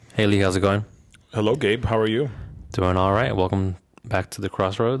Hey Lee, how's it going? Hello, Gabe. How are you? Doing all right. Welcome back to the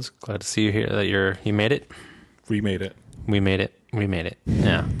Crossroads. Glad to see you here. That you made it. We made it. We made it. We made it.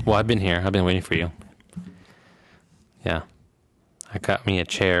 Yeah. Well, I've been here. I've been waiting for you. Yeah. I got me a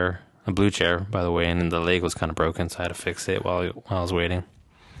chair, a blue chair, by the way, and then the leg was kind of broken, so I had to fix it while I was waiting.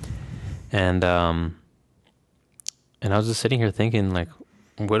 And I was just sitting here thinking, like,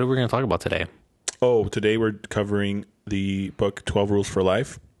 what are we going to talk about today? Oh, today we're covering the book 12 Rules for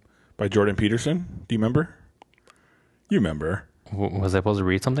Life by Jordan Peterson. Do you remember? You remember. Was I supposed to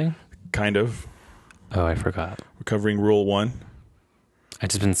read something? Kind of. Oh, I forgot. We're covering Rule 1. I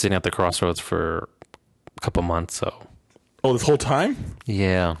just been sitting at the Crossroads for a couple months, so. Oh, this whole time?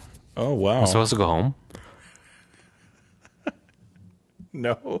 Yeah. Oh, wow. I'm supposed to go home?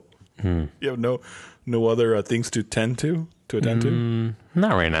 No. You have no other things to attend to?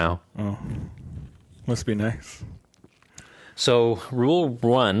 Not right now. Oh. Must be nice. So, rule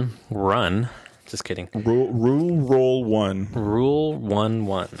one, run. Just kidding. Rule 1. Rule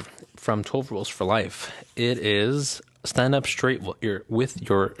 1 from 12 Rules for Life. It is stand up straight with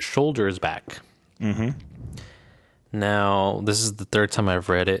your shoulders back. Mm-hmm. Now, this is the third time I've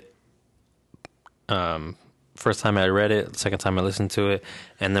read it. First time I read it, second time I listened to it,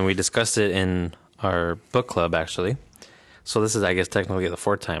 and then we discussed it in our book club, actually. So this is, I guess, technically the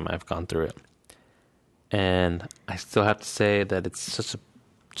fourth time I've gone through it. And I still have to say that it's such a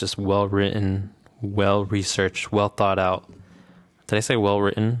just well-written, well-researched, well-thought-out. Did I say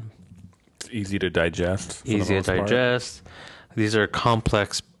well-written? It's easy to digest. Easy to digest. These are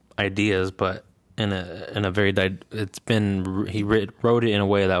complex ideas, but in a very he wrote it in a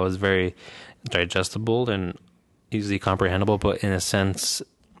way that was very digestible and easily comprehensible, but in a sense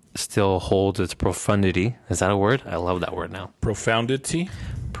still holds its profundity. Is that a word? I love that word now. Profundity.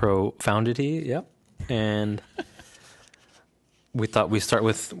 Yep. And we thought we'd start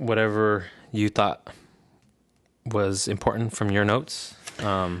with whatever you thought was important from your notes.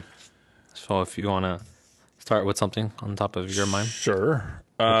 So if you want to start with something on top of your mind. Sure.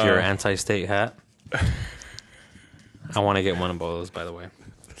 With your anti-state hat. I want to get one of those, by the way.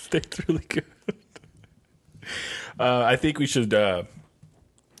 State's really good. I think we should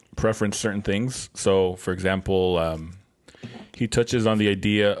preference certain things. So, for example, he touches on the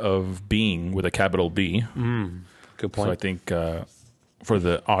idea of being with a capital B. Good point. So I think for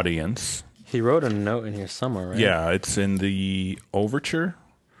the audience. He wrote a note in here somewhere, right? Yeah, it's in the overture.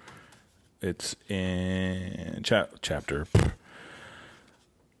 It's in chapter.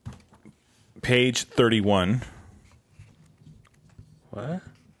 Page 31. What?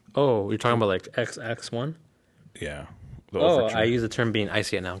 Oh, you're talking about like XX1? Yeah. I use the term being. I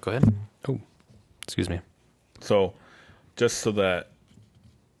see it now. Go ahead. Oh, excuse me. So, just so that,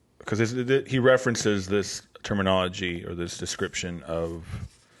 because he references this terminology or this description of,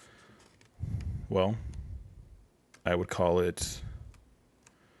 well, I would call it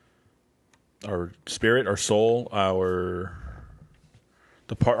our spirit, our soul, our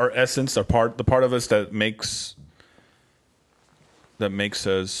essence, the part of us that makes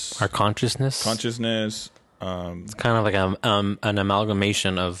us our consciousness. It's kind of like an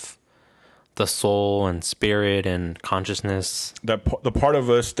amalgamation of the soul and spirit and consciousness. The part of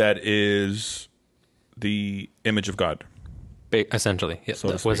us that is the image of God. Essentially. Yeah.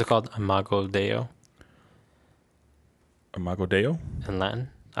 So What's it called? Imago Deo? Imago Deo? In Latin?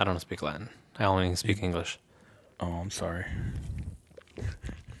 I don't speak Latin. I only speak English. Oh, I'm sorry.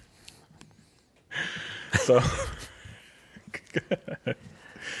 So,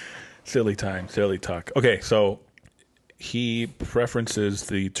 silly talk. Okay, so he preferences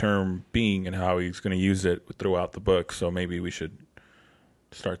the term being and how he's going to use it throughout the book. So maybe we should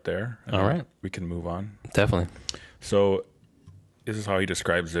start there. All right. We can move on. Definitely. So this is how he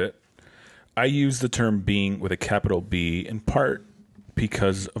describes it. I use the term being with a capital B in part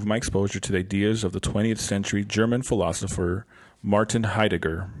because of my exposure to the ideas of the 20th century German philosopher Martin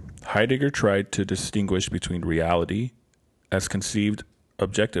Heidegger. Heidegger tried to distinguish between reality, as conceived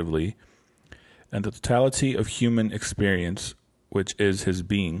objectively, and the totality of human experience, which is his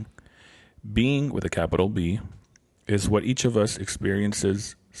being. Being, with a capital B, is what each of us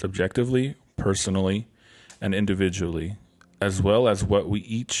experiences subjectively, personally, and individually, as well as what we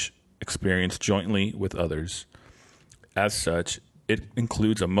each experience jointly with others. As such, it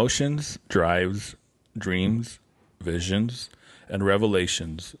includes emotions, drives, dreams, visions, and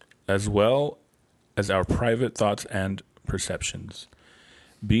revelations, as well as our private thoughts and perceptions.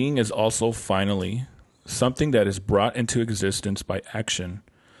 Being is also, finally, something that is brought into existence by action,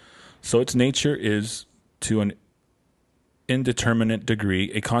 so its nature is, to an indeterminate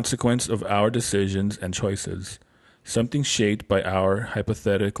degree, a consequence of our decisions and choices. something shaped by our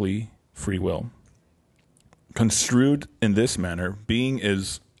hypothetically free will. Construed in this manner, being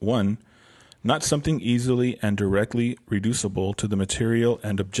is 1. Not something easily and directly reducible to the material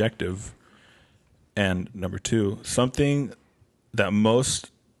and objective. And number 2, something that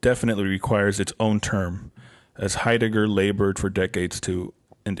most definitely requires its own term, as Heidegger labored for decades to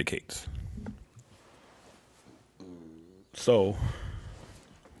indicate. So,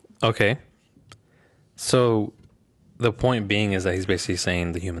 Okay. So the point being is that he's basically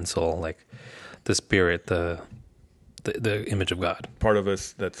saying the human soul, like the spirit, the image of God. part of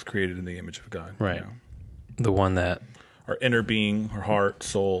us that's created in the image of God. Right. You know? The one that Our inner being, our heart,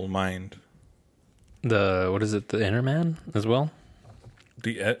 soul, mind. what is it? The inner man as well?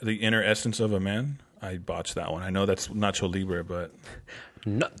 The inner essence of a man. I botched that one. I know that's Nacho Libre, but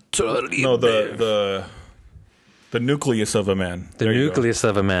Naturally. no, the nucleus of a man. The There you go. nucleus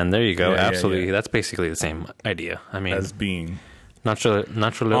of a man. There you go. Yeah, yeah, Absolutely. yeah. That's basically the same idea. I mean, As being.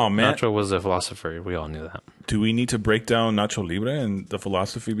 Nacho Oh, man. Nacho was a philosopher. We all knew that. Do we need to break down Nacho Libre and the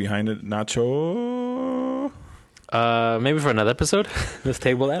philosophy behind it? Nacho. Maybe for another episode. Let's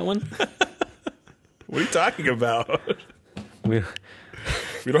table that one. What are you talking about? We,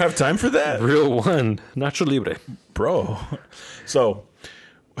 We don't have time for that, real one. Nacho Libre. bro. So,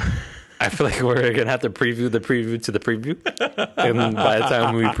 I feel like we're gonna have to preview the preview to the preview, and by the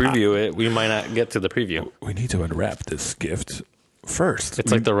time we preview it, we might not get to the preview. we need to unwrap this gift first.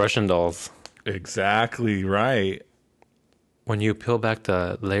 It's like the Russian dolls. Exactly right. When you peel back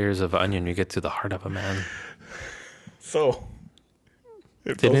the layers of onion, you get to the heart of a man. So,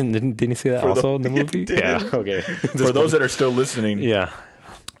 if those- Didn't you see that also in the movie? did. Yeah. Okay. for those that are still listening, Yeah.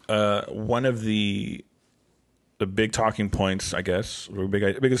 one of the big talking points, I guess, or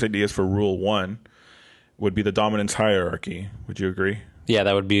biggest ideas for Rule 1 would be the dominance hierarchy. Would you agree? Yeah,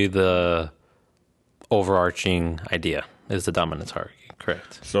 that would be the overarching idea. Is the dominance hierarchy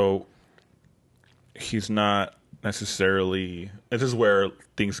correct? So he's not necessarily. This is where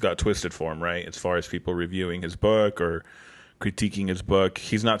things got twisted for him, right? As far as people reviewing his book or critiquing his book,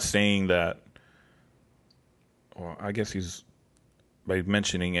 he's not saying that. Well, I guess he's by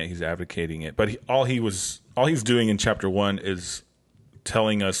mentioning it, he's advocating it. But all he's doing in chapter 1 is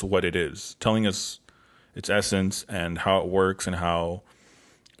telling us what it is, telling us its essence and how it works and how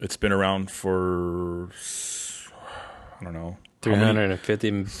it's been around for, I don't know,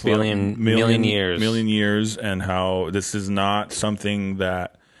 350 million years. million years, and how this is not something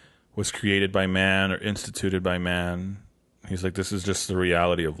that was created by man or instituted by man. He's like, this is just the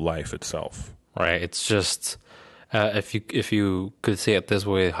reality of life itself. Right. It's just if you could say it this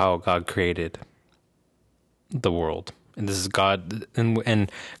way, how God created the world, and this is God, and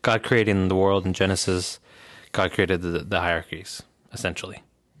God creating the world in Genesis. God created the hierarchies essentially.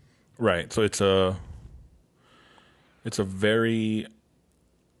 Right. So it's a very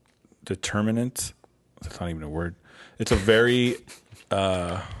determinant. That's not even a word. It's a very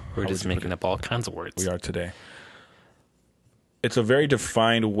We're just making up all kinds of words. we are today. It's a very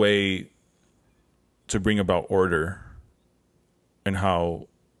defined way to bring about order and how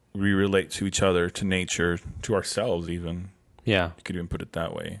we relate to each other, to nature, to ourselves even. Yeah. You could even put it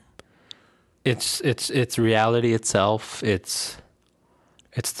that way. It's reality itself. It's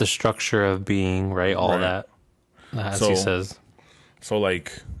the structure of being, right? All Right. that, as So- he says. So,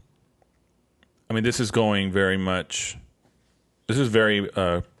 like, I mean, this is going very much. This is very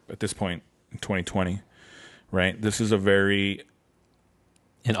at this point in 2020, right? This is a very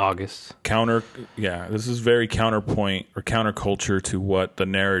In August. this is very counterpoint or counterculture to what the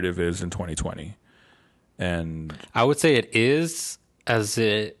narrative is in 2020. And I would say it is, as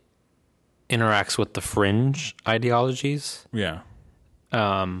it interacts with the fringe ideologies. yeah,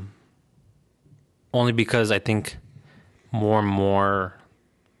 Only because I think more and more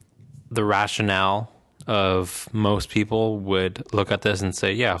the rationale of most people would look at this and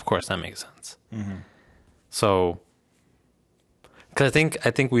say, yeah, of course, that makes sense. So, because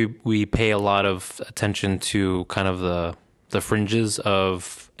I think we pay a lot of attention to kind of the fringes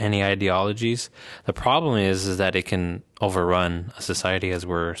of any ideologies. The problem is that it can overrun a society, as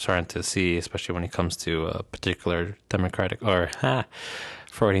we're starting to see, especially when it comes to a particular democratic or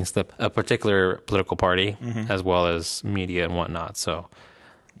Freudian slip, a particular political party, as well as media and whatnot. So,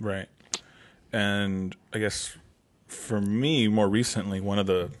 right. And I guess for me, more recently, one of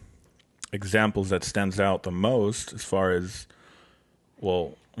the examples that stands out the most, as far as,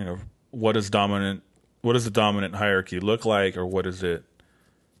 well, you know, what does the dominant hierarchy look like, or what is it,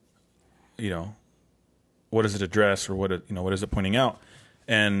 you know, what does it address, or what is it pointing out?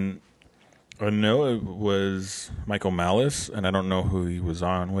 And I know it was Michael Malice, and I don't know who he was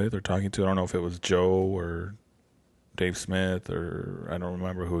on with or talking to. I don't know if it was Joe or Dave Smith, or I don't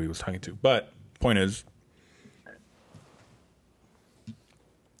remember who he was talking to. But point is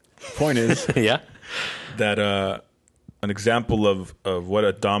Yeah. that an example of what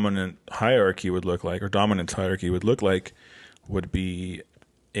a dominant hierarchy would look like, or dominance hierarchy would look like, would be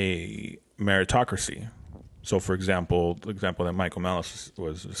a meritocracy. So, for example, the example that Michael Malice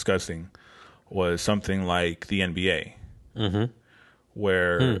was discussing was something like the NBA,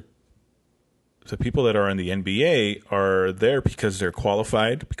 where the people that are in the NBA are there because they're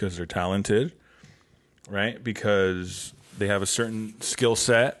qualified, because they're talented, right? Because they have a certain skill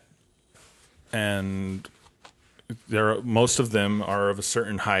set, and most of them are of a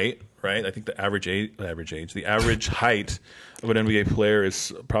certain height, right? I think the average height of an NBA player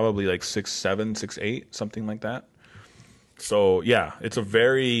is probably like 6'7", 6'8", something like that. So yeah, it's a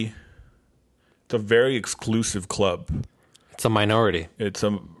very exclusive club. It's a minority. It's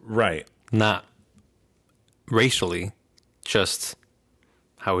a right. Not racially, just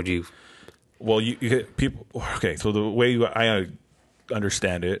how would you? Well, you get people. Okay, so the way I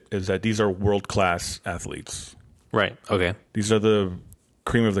understand it is that these are world-class athletes. Right. Okay. These are the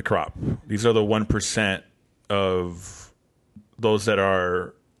cream of the crop. These are the 1% of those that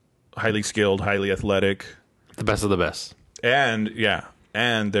are highly skilled, highly athletic. The best of the best. And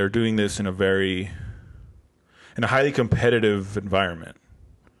they're doing this in a highly competitive environment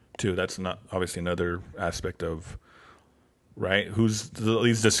too. That's not obviously another aspect of, right?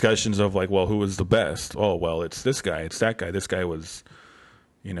 These discussions of like, well, who was the best? Oh, well, it's this guy, it's that guy. This guy was,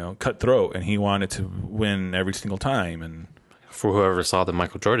 cutthroat, and he wanted to win every single time. And for whoever saw the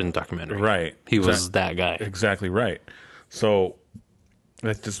Michael Jordan documentary, right, he was that guy. Exactly right. So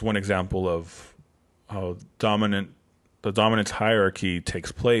that's just one example of how the dominance hierarchy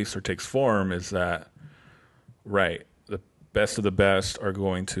takes place or takes form. Is that right? The best of the best are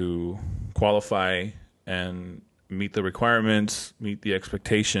going to qualify and meet the requirements, meet the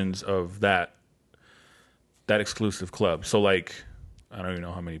expectations of that exclusive club. So, like, I don't even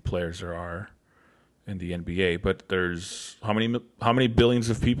know how many players there are in the NBA, but there's how many billions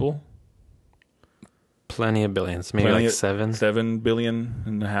of people? Plenty of billions, maybe like 7 billion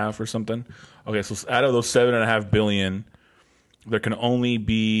and a half or something. Okay, so out of those 7.5 billion, there can only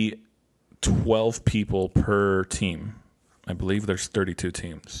be 12 people per team. I believe there's 32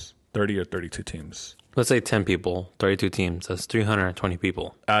 teams, 30 or 32 teams. Let's say 10 people, 32 teams. That's 320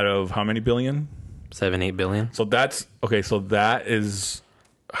 people. Out of how many billion? 7-8 billion. So that's okay. So that is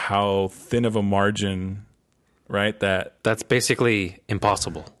how thin of a margin, right? That's basically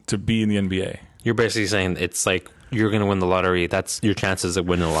impossible to be in the NBA. You're basically saying it's like you're going to win the lottery. That's your chances of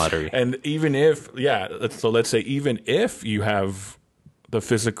winning the lottery. And even if, so let's say even if you have your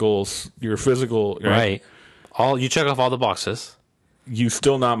physical, right? You check off all the boxes. You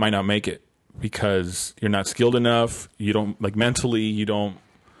still might not make it because you're not skilled enough. You don't mentally. You don't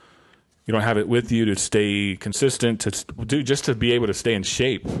have it with you to stay consistent, just to be able to stay in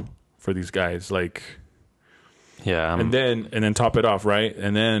shape for these guys. Like, yeah, and then top it off, right?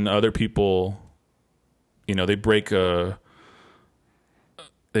 And then other people, they break an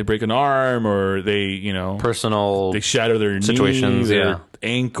arm, or personal, they shatter their situations, knee, their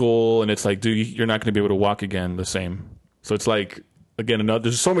ankle, and it's like, dude, you're not going to be able to walk again the same. So it's like, again,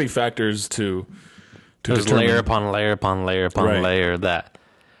 there's so many factors to there's determine. Layer upon layer upon layer upon Right. layer that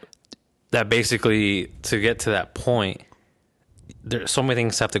basically, to get to that point, there's so many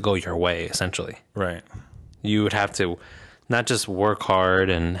things have to go your way, essentially. Right. You would have to not just work hard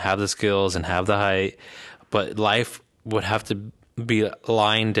and have the skills and have the height, but life would have to be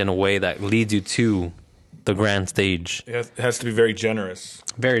aligned in a way that leads you to the grand stage. It has to be very generous.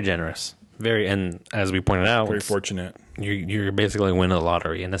 Very generous. And as we pointed out, Very fortunate. You're basically winning the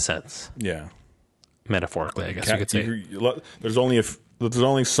lottery in a sense. Yeah. Metaphorically, I guess you could say. There's only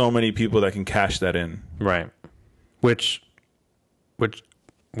so many people that can cash that in. Right. Which it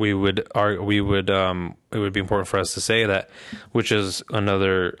would be important for us to say that, which is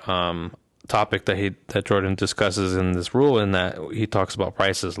another topic that Jordan discusses in this rule, in that he talks about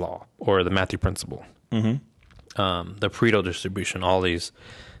Price's law, or the Matthew principle. The Pareto distribution, all these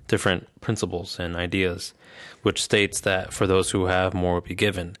different principles and ideas, which states that for those who have, more will be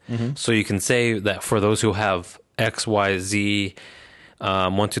given. So you can say that for those who have X, Y, Z,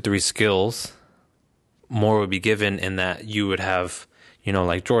 1, 2, 3 skills, more would be given, in that you would have,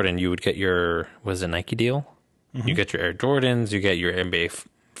 like Jordan, you would get your, was it Nike deal? You get your Air Jordans, you get your NBA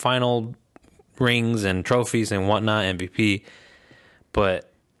final rings and trophies and whatnot, MVP.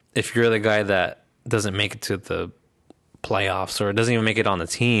 But if you're the guy that doesn't make it to the playoffs, or doesn't even make it on the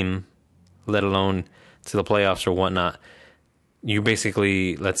team, let alone to the playoffs or whatnot, you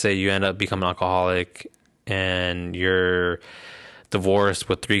basically, let's say you end up becoming alcoholic and you're divorced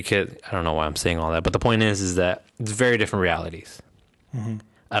with 3 kids. I don't know why I'm saying all that, but the point is that it's very different realities.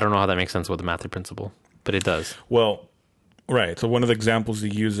 I don't know how that makes sense with the Matthew principle, but it does. Well, right. So one of the examples he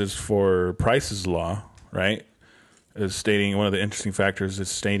uses for Price's law, right, is stating one of the interesting factors is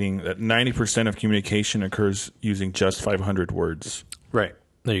stating that 90% of communication occurs using just 500 words Right.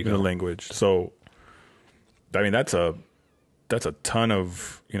 There you in the go. language. So, I mean, that's a ton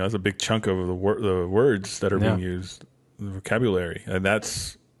of, that's a big chunk of the words that are being used, the vocabulary, and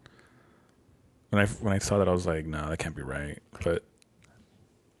that's when I saw that I was like, no, that can't be right, but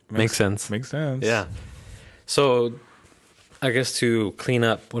Makes sense. Makes sense. Yeah. So I guess to clean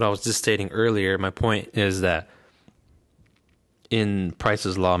up what I was just stating earlier, my point is that in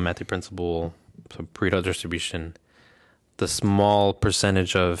Price's law, Matthew principle, so Pareto distribution, the small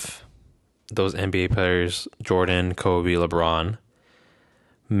percentage of those NBA players, Jordan, Kobe, LeBron,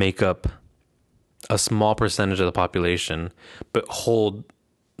 make up a small percentage of the population, but hold,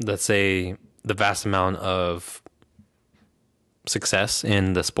 let's say, the vast amount of success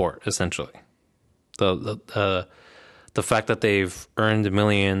in the sport, essentially. The fact that they've earned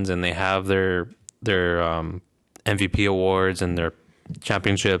millions and they have their MVP awards and their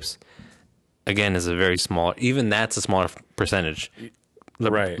championships, again, is a very small. Even that's a smaller percentage.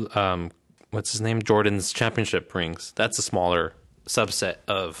 Right. What's his name? Jordan's championship rings. That's a smaller subset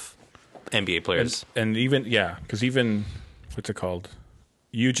of NBA players. And even, because even, what's it called?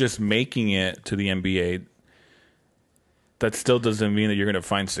 You just making it to the NBA, that still doesn't mean that you're going to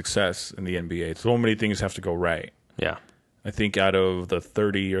find success in the NBA. So many things have to go right. Yeah. I think out of the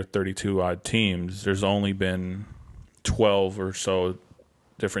 30 or 32 odd teams, there's only been 12 or so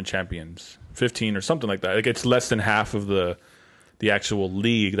different champions, 15 or something like that. Like it's less than half of the actual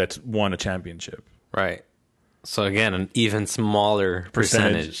league that's won a championship. Right. So again, an even smaller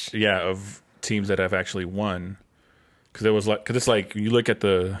percentage. Of teams that have actually won. Because it's like you look at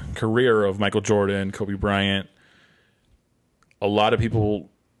the career of Michael Jordan, Kobe Bryant. A lot of people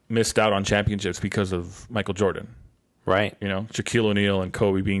missed out on championships because of Michael Jordan. Right. Shaquille O'Neal and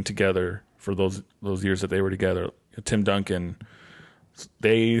Kobe being together for those years that they were together. Tim Duncan,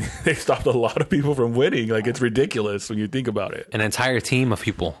 they stopped a lot of people from winning. Like it's ridiculous when you think about it. An entire team of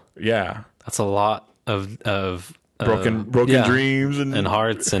people. Yeah, That's a lot of broken dreams and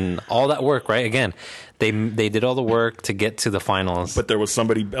hearts and all that work. Right. Again, they did all the work to get to the finals. but there was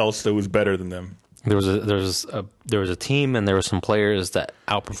somebody else that was better than them. There was a team and there were some players that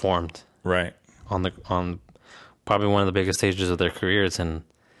outperformed Right. on probably one of the biggest stages of their careers, and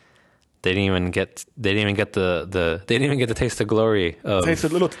they didn't even get the taste of glory of Taste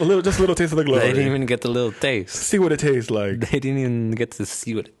just a little taste of the glory. They didn't even get the little taste. See what it tastes like. They didn't even get to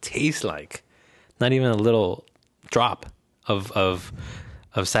see what it tastes like. Not even a little drop of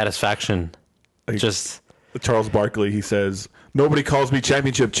satisfaction. Just Charles Barkley, he says, "Nobody calls me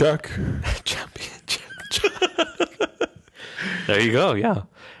Championship Chuck." championship. There you go. Yeah.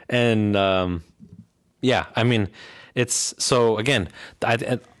 And I mean, it's so again,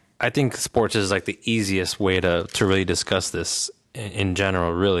 I think sports is like the easiest way to really discuss this in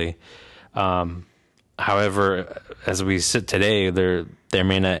general, really. However, as we sit today, there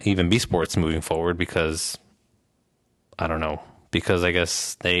may not even be sports moving forward because I don't know, because I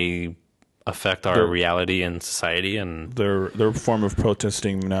guess they affect our reality and society, and their form of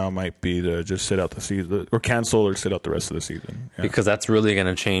protesting now might be to just sit out the season or cancel or sit out the rest of the season. Yeah. because that's really going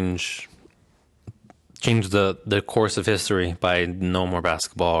to change the course of history by no more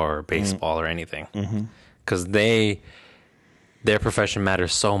basketball or baseball or anything, because their profession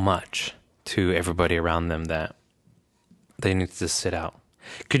matters so much to everybody around them that they need to just sit out.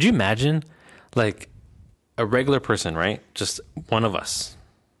 Could you imagine, like, a regular person, right? Just one of us.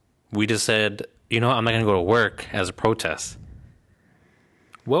 We just said, I'm not going to go to work as a protest.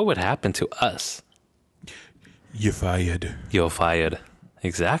 What would happen to us? You're fired. You're fired.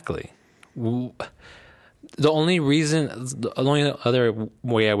 Exactly. The only other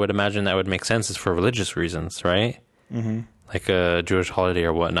way I would imagine that would make sense is for religious reasons, right? Mm-hmm. Like a Jewish holiday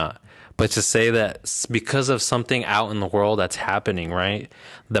or whatnot. But to say that because of something out in the world that's happening, right?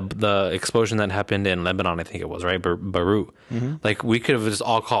 The explosion that happened in Lebanon, I think it was, right? Beirut. Mm-hmm. Like, we could have just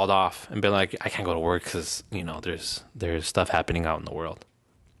all called off and been like, I can't go to work because, there's stuff happening out in the world.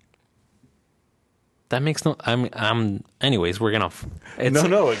 That makes no... anyways, we're going to...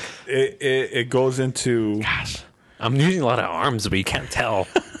 It goes into... Gosh, I'm using a lot of arms, but you can't tell.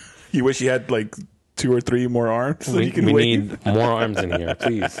 You wish you had like 2 or 3 more arms so you can we wave. need more arms in here,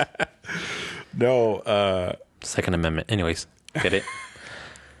 please. No. Second Amendment. Anyways, get it?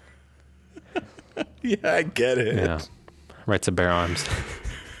 Yeah, I get it. Yeah. Right to bear arms.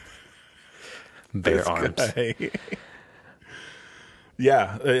 bare arms.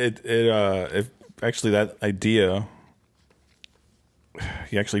 Yeah, it actually, that idea,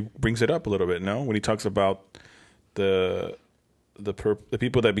 he actually brings it up a little bit, no? When he talks about the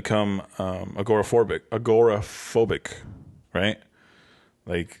people that become agoraphobic, right?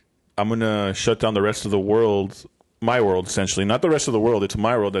 Like, I'm gonna shut down the rest of the world, my world essentially, not the rest of the world. It's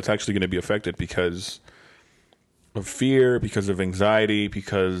my world that's actually going to be affected because of fear, because of anxiety,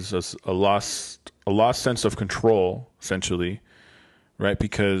 because of a lost sense of control, essentially, right?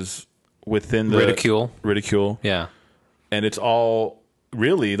 Because within the ridicule, yeah, and it's all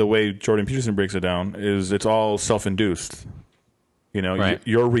really the way Jordan Peterson breaks it down is it's all self-induced. You know, right.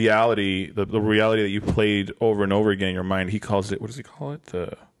 Your reality, the reality that you played over and over again in your mind. He calls it, what does he call it?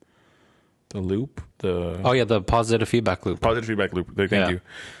 The loop. The positive feedback loop. Positive feedback loop. Thank you.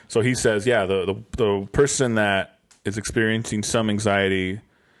 So he says, the person that is experiencing some anxiety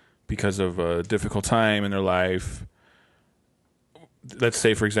because of a difficult time in their life. Let's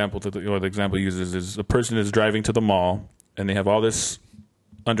say, for example, the example he uses is a person is driving to the mall and they have all this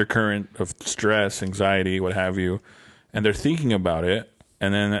undercurrent of stress, anxiety, what have you, and they're thinking about it.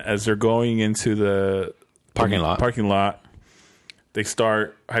 And then as they're going into the parking lot, they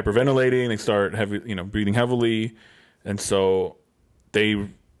start hyperventilating. They start breathing heavily, and so they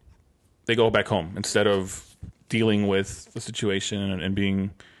go back home instead of dealing with the situation and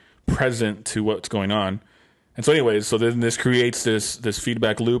being present to what's going on. And so, anyways, then this creates this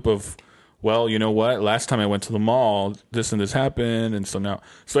feedback loop of, well, you know what? Last time I went to the mall, this and this happened, and so now.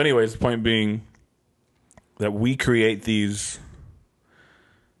 So, anyways, the point being that we create these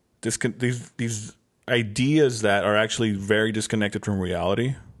ideas that are actually very disconnected from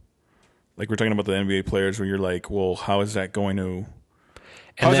reality. Like we're talking about the NBA players where you're like, well, how is that going to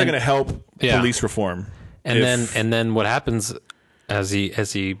help police reform? And then what happens as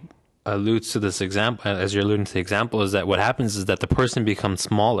he alludes to this example, as you're alluding to the example, is that what happens is that the person becomes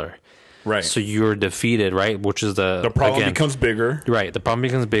smaller. Right. So you're defeated, right? Which is the problem becomes bigger. Right. The problem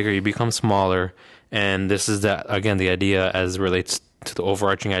becomes bigger. You become smaller. And this is the idea as it relates to the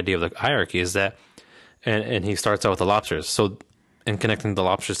overarching idea of the hierarchy is that, and he starts out with the lobsters. So, in connecting the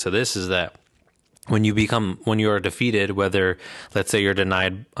lobsters to this is that when you are defeated, whether let's say you're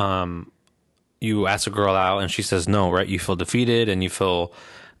denied, you ask a girl out and she says no, right? You feel defeated and you feel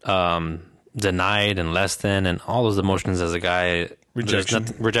denied and less than, and all those emotions as a guy.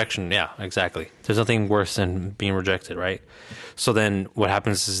 Rejection. Yeah, exactly. There's nothing worse than being rejected, right? So then what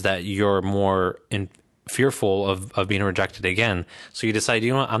happens is that you're more fearful of being rejected again. So you decide,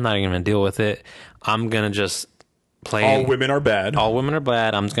 you know what? I'm not even going to deal with it. I'm going to just play. All women are bad. All women are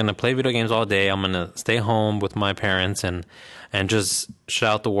bad. I'm just going to play video games all day. I'm going to stay home with my parents and just shut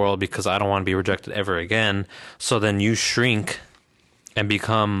out the world because I don't want to be rejected ever again. So then you shrink and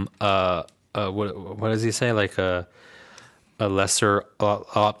become what does he say? Like a lesser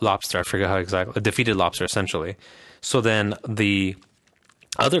lobster. I forget how exactly. A defeated lobster, essentially. So then the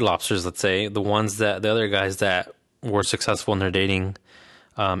other lobsters, let's say, the other guys that were successful in their dating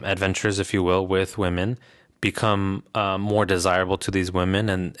adventures, if you will, with women, become more desirable to these women,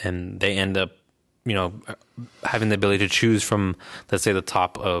 and they end up, having the ability to choose from, let's say, the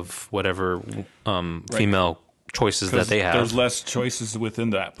top of whatever female choices that they have. There's less choices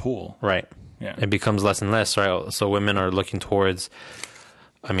within that pool. Right. Yeah. It becomes less and less, right? So women are looking towards,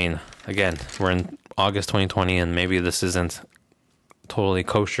 again, we're in August 2020, and maybe this isn't totally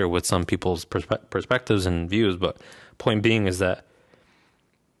kosher with some people's perspectives and views, but point being is that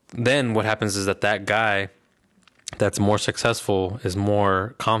then what happens is that guy that's more successful is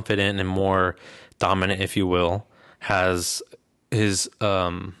more confident and more dominant, if you will, has his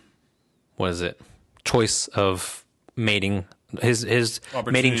choice of mating. His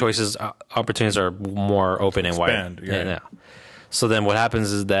mating choices opportunities are more open and wide. Yeah. So then what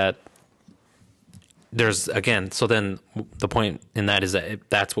happens is that so then the point in that is that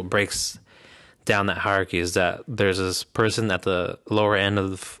that's what breaks down that hierarchy, is that there's this person at the lower end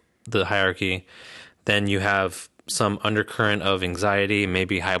of the hierarchy. Then you have some undercurrent of anxiety,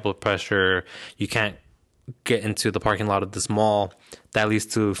 maybe high blood pressure. You can't get into the parking lot of this mall. That leads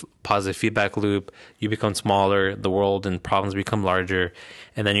to positive feedback loop. You become smaller, the world and problems become larger.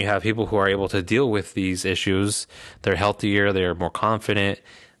 And then you have people who are able to deal with these issues. They're healthier, they're more confident.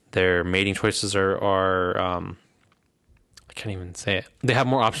 Their mating choices are I can't even say it. They have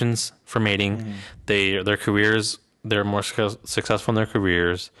more options for mating. Mm-hmm. Their careers, they're more successful in their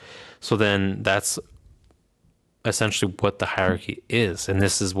careers. So then that's essentially what the hierarchy is. And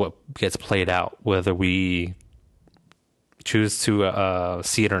this is what gets played out, whether we choose to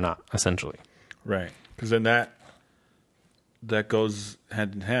see it or not, essentially. Right. Because then that that goes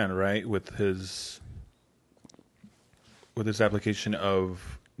hand in hand, right, with his application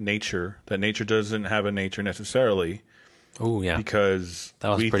of nature. That nature doesn't have a nature necessarily, Oh yeah, because that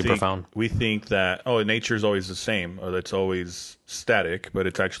was pretty profound. We think that nature is always the same, or it's always static, but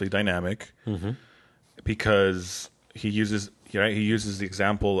it's actually dynamic. Mm-hmm. Because he uses the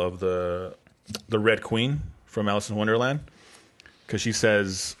example of the Red Queen from Alice in Wonderland, because she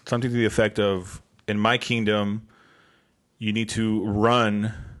says something to the effect of, "In my kingdom, you need to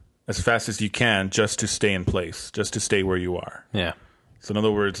run as fast as you can just to stay in place, just to stay where you are." Yeah. So in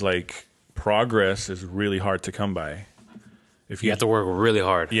other words, like, progress is really hard to come by. If You have to work really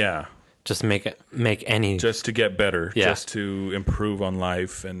hard. yeah, Just make any. just to get better, Yeah. just to improve on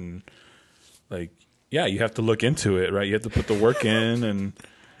life, and like, yeah, you have to look into it, right? You have to put the work in, and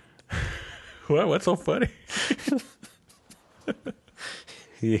what's so funny?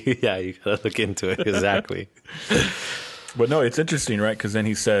 Yeah, you gotta look into it. Exactly. But no, it's interesting, right? Because then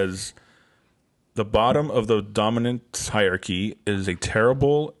he says, the bottom of the dominance hierarchy is a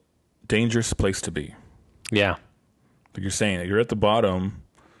terrible, dangerous place to be. Yeah. Like you're saying, you're at the bottom,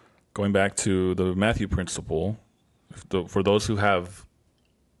 going back to the Matthew principle, for those who have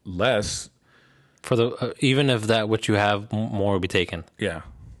less. For the even if that what you have more will be taken. Yeah.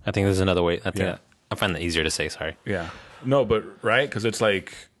 I think there's another way. I think Yeah. I find that easier to say. Sorry. Yeah. No, but right, because it's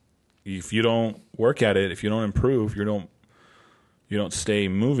like, if you don't work at it, if you don't improve, you don't stay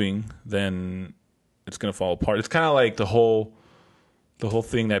moving, then it's gonna fall apart. It's kind of like the whole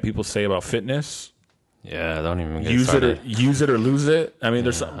thing that people say about fitness. Yeah, don't even get Use started. it or lose it. I mean,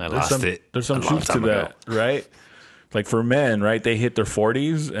 there's I lost it there's some a long truth to time that, right? Like for men, right? They hit their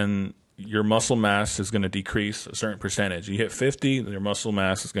 40s and your muscle mass is going to decrease a certain percentage. You hit 50, your muscle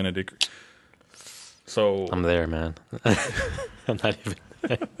mass is going to decrease. So I'm there, man. I'm not even.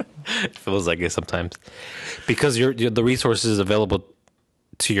 It feels like it sometimes because the resources available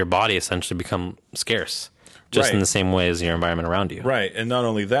to your body essentially become scarce, just Right. in the same way as your environment around you. right, and not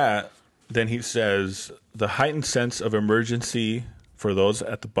only that, then he says the heightened sense of emergency for those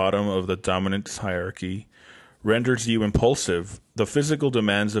at the bottom of the dominance hierarchy renders you impulsive. The physical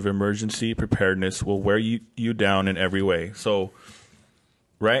demands of emergency preparedness will wear you down in every way. So,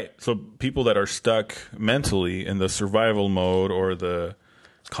 right? So people that are stuck mentally in the survival mode, or the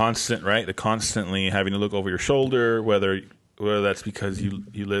constantly having to look over your shoulder, whether that's because you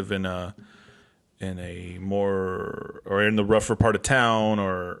live in a more, or in the rougher part of town,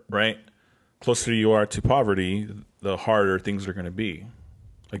 or right, closer you are to poverty, the harder things are going to be.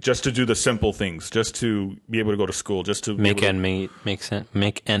 Like, just to do the simple things, just to be able to go to school, just to be Make able to,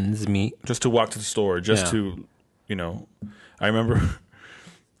 make ends meet. just to walk to the store, just Yeah. to, I remember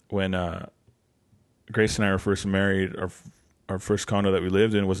when Grace and I were first married, our first condo that we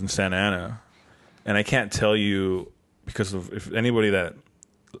lived in was in Santa Ana. And I can't tell you, because of, if anybody that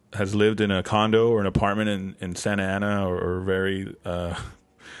has lived in a condo or an apartment in Santa Ana, or a very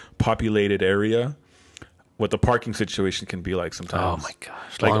populated area, what the parking situation can be like Oh sometimes. my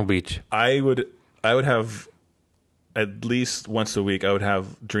gosh, Like, Long Beach. I would have, at least once a week, I would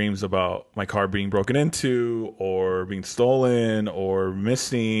have dreams about my car being broken into, or being stolen, or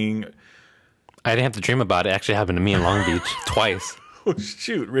missing. I didn't have to dream about it. It actually happened to me in Long Beach twice. Oh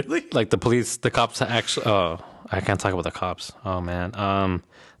shoot, really? Like the cops actually. Oh, I can't talk about the cops. Oh man.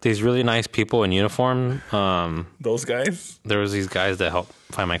 These really nice people in uniform. Those guys? There was these guys that helped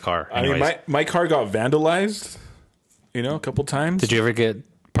find my car. I mean, Anyways. my car got vandalized, a couple times. Did you ever get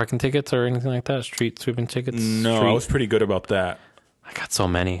parking tickets or anything like that? Street sweeping tickets? No, I was pretty good about that. I got so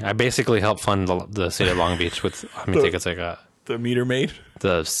many. I basically helped fund the city of Long Beach with how many tickets I got. The meter maid.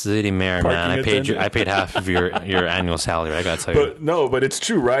 The city mayor, man, Parking attendant. I paid half of your annual salary. I gotta tell you. But it's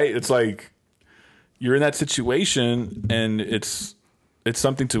true, right? It's like you're in that situation, and it's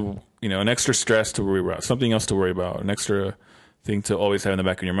something to, an extra stress to worry about, something else to worry about, an extra thing to always have in the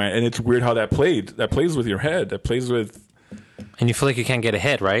back of your mind. And it's weird how that plays with your head. That plays with. And you feel like you can't get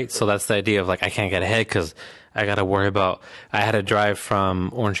ahead, right? So that's the idea of like, I can't get ahead because I got to worry about, I had to drive from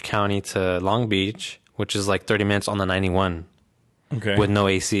Orange County to Long Beach, which is like 30 minutes on the 91 Okay. with no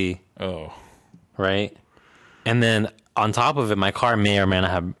AC, Oh. right? And then on top of it, my car may or may not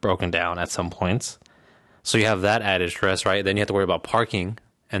have broken down at some points. So you have that added stress, right? Then you have to worry about parking.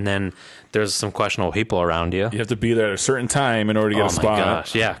 And then there's some questionable people around you. You have to be there at a certain time in order to get a spot. Oh my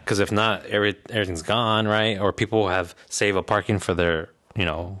gosh, yeah. Because if not, everything's gone, right? Or people have saved up parking for their,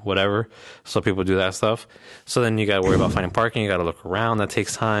 whatever. So people do that stuff. So then you got to worry about finding parking. You got to look around. That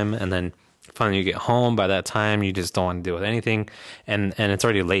takes time. And then finally you get home. By that time, you just don't want to deal with anything. And it's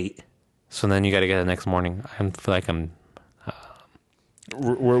already late. So then you got to get it the next morning. I feel like I'm...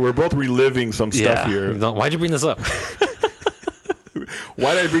 We're both reliving some stuff here. Why'd you bring this up?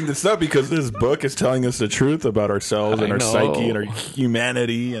 Why did I bring this up? Because this book is telling us the truth about ourselves and our psyche and our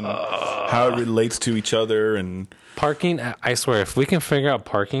humanity and how it relates to each other. And parking, I swear, if we can figure out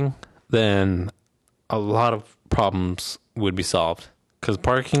parking, then a lot of problems would be solved. Because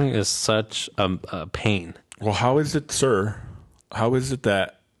parking is such a pain. Well, how is it, sir? How is it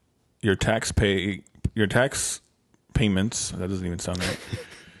that your tax payments, that doesn't even sound right.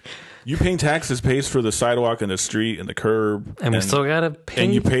 You paying taxes pays for the sidewalk and the street and the curb. And we still got to pay.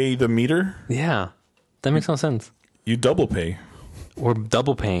 And you pay the meter? Yeah. That makes no sense. You double pay. We're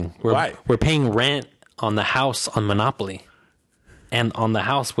double paying. Why? We're paying rent on the house on Monopoly and on the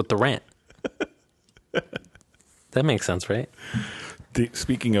house with the rent. That makes sense, right?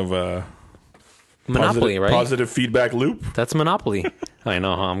 Speaking of Monopoly, right? Positive feedback loop. That's Monopoly. I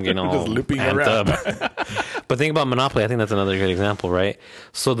know how I'm getting all Just looping amped around. up. But think about Monopoly. I think that's another good example, right?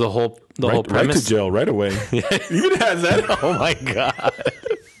 So the whole Right premise. to jail right away. Even has that. Oh my god.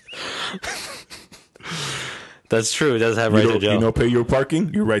 That's true. It does have right to jail. You know, pay your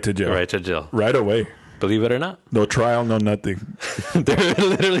parking. You're right to jail. Right to jail. Right away. Believe it or not. No trial. No nothing. There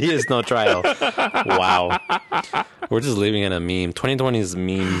literally is no trial. Wow. We're just living in a meme. 2020 is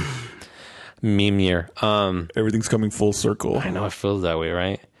meme year. Everything's coming full circle. I know it feels that way,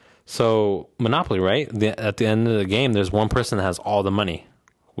 right? So Monopoly, right? At the end of the game, there's one person that has all the money,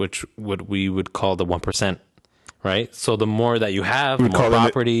 which we would call the 1%, right? So the more that you have, the more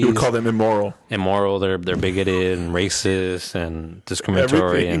properties. You would call them immoral. Immoral. They're bigoted and racist and discriminatory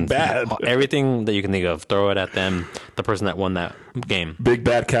Everything and bad. Everything that you can think of. Throw it at them. The person that won that game. Big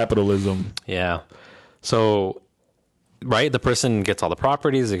bad capitalism. Yeah. So, right, the person gets all the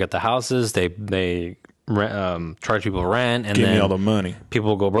properties. They get the houses. They charge people rent, and Give then me all the money.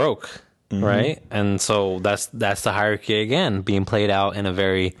 people go broke, right? And so that's the hierarchy again being played out in a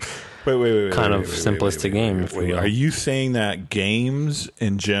very kind of simplistic game. If you will. Are you saying that games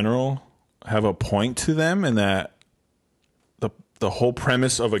in general have a point to them, and that the whole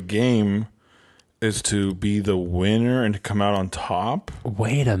premise of a game is to be the winner and to come out on top?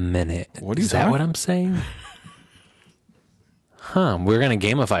 Wait a minute. What are you Is that talking- what I'm saying? Huh, we're going to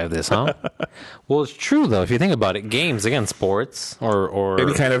gamify this, huh? Well, it's true, though. If you think about it, games, again, sports or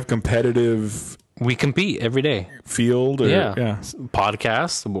Any kind of competitive we compete every day. field? Or, Yeah.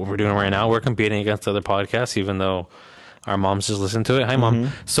 Podcasts, what we're doing right now, we're competing against other podcasts, even though our moms just listen to it. Hi,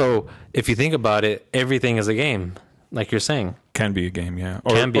 Mom. So if you think about it, everything is a game, like you're saying. Can be a game, yeah.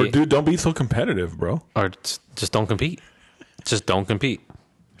 Can be. Or dude, don't be so competitive, bro. Or just don't compete. Just don't compete.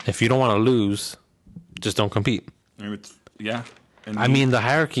 If you don't want to lose, just don't compete. Yeah. And I mean, the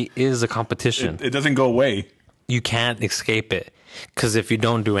hierarchy is a competition. it doesn't go away. You can't escape it. Because if you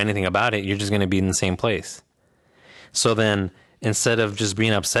don't do anything about it, you're just going to be in the same place. So then, instead of just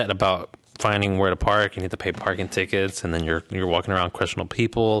being upset about finding where to park, you need to pay parking tickets, and then you're walking around questionable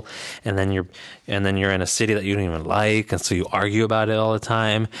people, and then you're in a city that you don't even like, and so you argue about it all the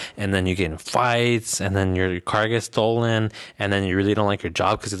time, and then you get in fights, and then your car gets stolen, and then you really don't like your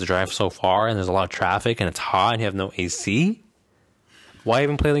job because you have to drive so far, and there's a lot of traffic, and it's hot, and you have no AC. Why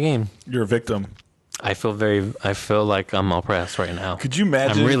even play the game? You're a victim. I feel like I'm oppressed right now. Could you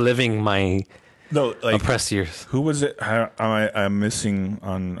imagine? I'm reliving my like oppressed years. Who was it? I'm missing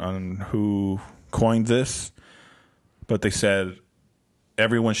on who coined this, but they said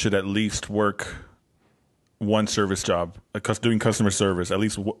everyone should at least work one service job, doing customer service at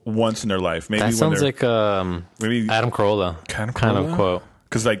least once in their life. Maybe That sounds like maybe Adam Carolla kind of quote.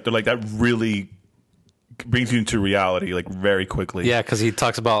 Because they're like that really brings you into reality like very quickly. Yeah, because he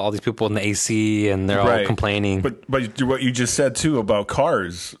talks about all these people in the AC and they're all complaining. But what you just said too about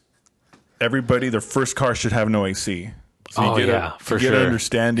cars, everybody, their first car should have no AC. So you get for get sure. an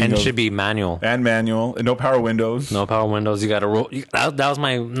understanding And of, it should be manual. and no power windows. No power windows. You got to roll. That was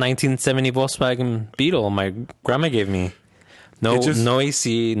my 1970 Volkswagen Beetle my grandma gave me. No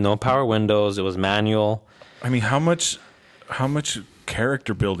AC, no power windows. It was manual. I mean, how much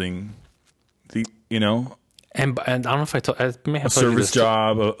character building, And I don't know if I may have a told you service this.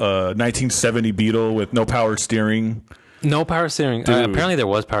 job, a 1970 Beetle with no power steering. No power steering. Apparently there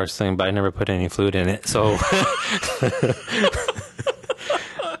was power steering, but I never put any fluid in it, so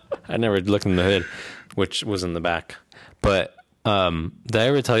I never looked in the hood, which was in the back. But did I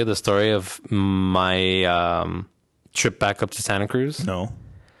ever tell you the story of my trip back up to Santa Cruz? No.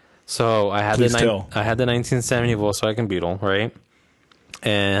 So I had Please the tell. 1970 Volkswagen Beetle, right?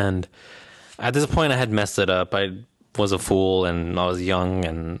 And at this point, I had messed it up. I was a fool, and I was young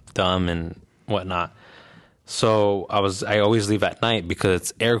and dumb and whatnot. So I always leave at night because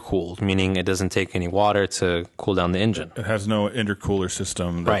it's air cooled, meaning it doesn't take any water to cool down the engine. It has no intercooler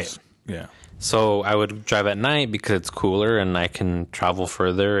system. Right. Yeah. So I would drive at night because it's cooler and I can travel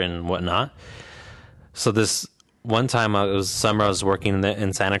further and whatnot. So this one time, it was summer, I was working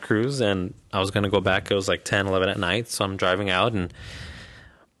in Santa Cruz, and I was going to go back. It was like 10, 11 at night, so I'm driving out, and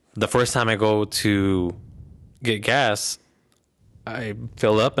the first time I go to get gas, I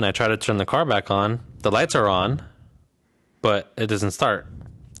fill up, and I try to turn the car back on. The lights are on, but it doesn't start.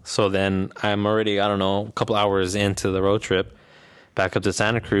 So then I'm already, I don't know, a couple hours into the road trip back up to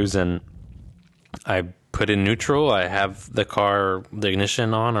Santa Cruz, and I put in neutral. I have the car, the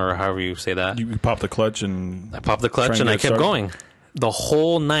ignition on, or however you say that. You pop the clutch and... I popped the clutch and I kept going. The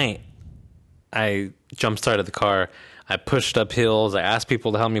whole night, I jump-started the car. I pushed up hills. I asked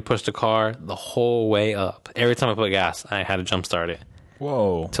people to help me push the car the whole way up. Every time I put gas, I had to jump-start it.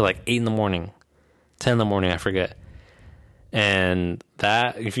 Whoa. Till like 8 in the morning. 10 in the morning, I forget. And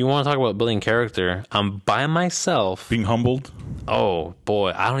that, if you want to talk about building character, I'm by myself. Being humbled? Oh,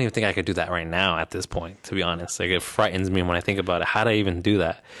 boy. I don't even think I could do that right now at this point, to be honest. Like, it frightens me when I think about it. How do I even do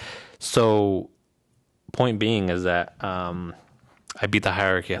that? So, point being is that I beat the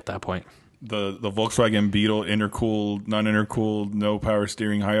hierarchy at that point. The Volkswagen Beetle intercooled, non-intercooled, no power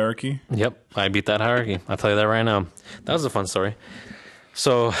steering hierarchy? Yep, I beat that hierarchy. I'll tell you that right now. That was a fun story.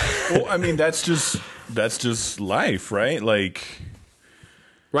 So, well, I mean, that's just life, right? Like,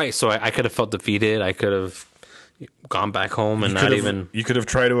 right. So I could have felt defeated. I could have gone back home and not even. You could have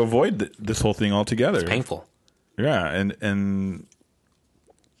tried to avoid this whole thing altogether. It's painful. Yeah, and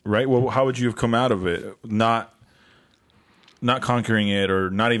right. Well, how would you have come out of it? Not conquering it, or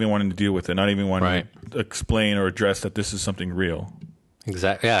not even wanting to deal with it, not even wanting to explain or address that this is something real.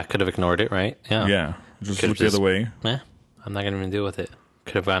 Exactly. Yeah, I could have ignored it. Right. Yeah. Yeah. Just look the other way. I'm not gonna even deal with it.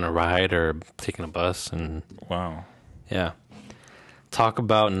 Could have gotten a ride or taken a bus and wow. Yeah. Talk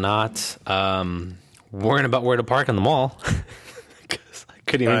about not worrying about where to park in the mall. Because I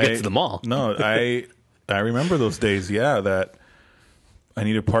couldn't even get to the mall. No, I remember those days, that I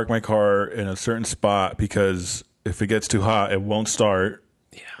need to park my car in a certain spot because if it gets too hot, it won't start.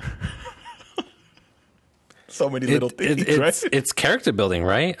 Yeah. So many little things, right? It's character building,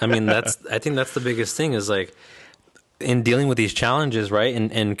 right? I mean, I think that's the biggest thing is like, in dealing with these challenges, right,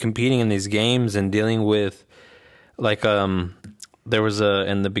 and competing in these games and dealing with, like, there was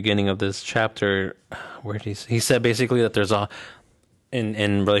in the beginning of this chapter, where he said basically that there's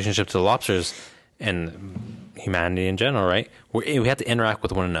in relationship to the lobsters and humanity in general, right, we have to interact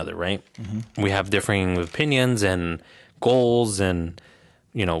with one another, right? Mm-hmm. We have differing opinions and goals and,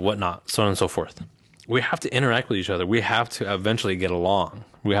 whatnot, so on and so forth. We have to interact with each other. We have to eventually get along.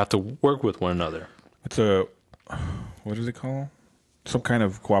 We have to work with one another. It's what is it called? Some kind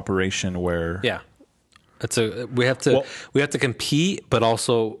of cooperation where we have to compete, but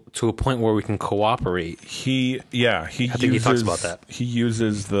also to a point where we can cooperate. I think he talks about that. He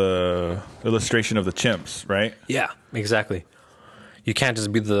uses the illustration of the chimps, right? Yeah, exactly. You can't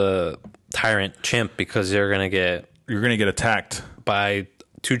just be the tyrant chimp because you're gonna get attacked by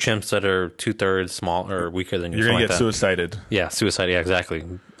two chimps that are 2/3 small or weaker than you. You're gonna get suicided. Yeah, suicide. Yeah, exactly.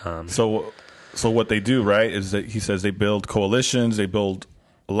 So what they do, right, is that he says they build coalitions, they build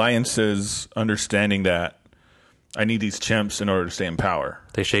alliances, understanding that I need these chimps in order to stay in power.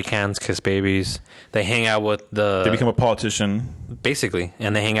 They shake hands, kiss babies. They hang out with They become a politician. Basically.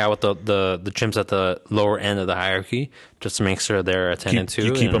 And they hang out with the chimps at the lower end of the hierarchy just to make sure they're attended to.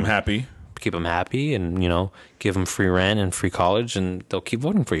 You keep them happy. Keep them happy and, give them free rent and free college and they'll keep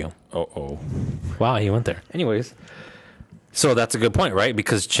voting for you. Oh. Wow, he went there. Anyways. So that's a good point, right?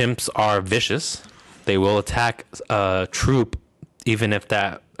 Because chimps are vicious. They will attack a troop, even if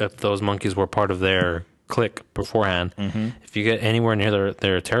those monkeys were part of their clique beforehand. Mm-hmm. If you get anywhere near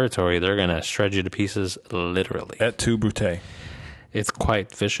their territory, they're gonna shred you to pieces, literally. Et tu, Brute. It's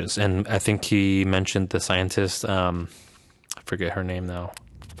quite vicious, and I think he mentioned the scientist. I forget her name now.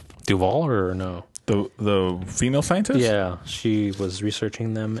 Duval or no? The female scientist. Yeah, she was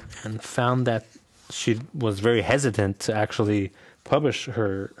researching them and found that she was very hesitant to actually publish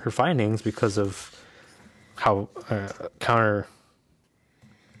her findings because of how counter.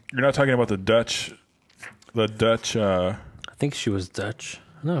 You're not talking about the Dutch. I think she was Dutch.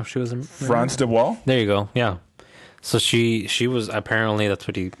 No, she was Frans de Waal. There you go. Yeah. So she was apparently, that's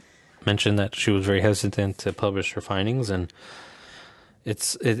what he mentioned, that she was very hesitant to publish her findings, and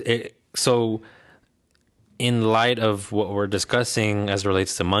so. In light of what we're discussing as it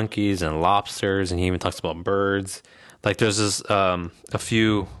relates to monkeys and lobsters, and he even talks about birds, like there's this a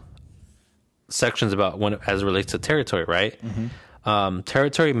few sections about as it relates to territory, right? Mm-hmm.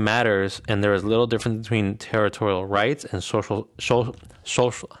 Territory matters, and there is little difference between territorial rights and social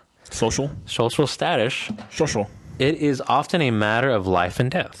status. Social. It is often a matter of life and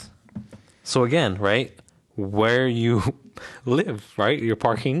death. So again, right, where you live, right, your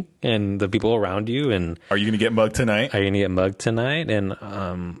parking and the people around you, and Are you going to get mugged tonight? are you gonna get mugged tonight? And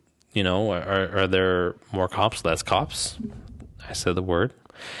are there more cops, less cops? I said the word,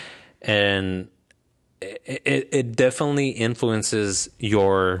 and it definitely influences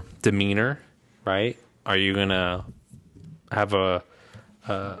your demeanor, right? Are you gonna have a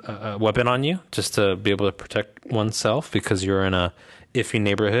weapon on you just to be able to protect oneself because you're in a iffy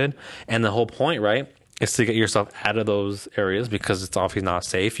neighborhood? And the whole point, right, is to get yourself out of those areas because it's obviously not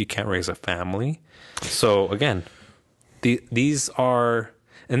safe. You can't raise a family. So again, these are,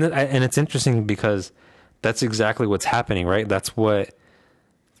 and it's interesting because that's exactly what's happening, right? That's what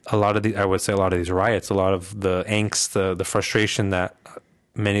a lot of I would say a lot of these riots, a lot of the angst, the frustration that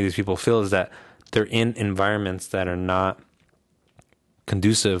many of these people feel is that they're in environments that are not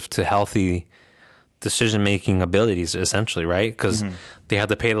conducive to healthy decision-making abilities, essentially, right? Because they have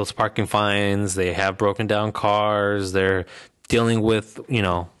to pay those parking fines, they have broken down cars, they're dealing with,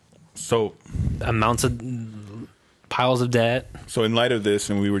 So amounts of piles of debt. So in light of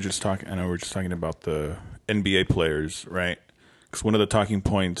this, and we were just talking, I know we were just talking about the NBA players, right? Because one of the talking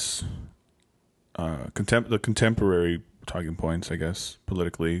points, the contemporary talking points, I guess,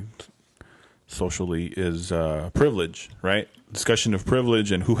 politically, socially, is privilege, right? Discussion of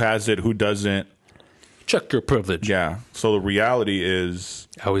privilege and who has it, who doesn't. Check your privilege. Yeah. So the reality is,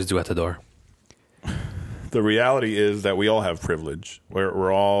 I always do at the door. the reality is that we all have privilege.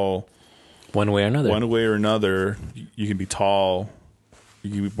 We're all One way or another. one way or another. You can be tall,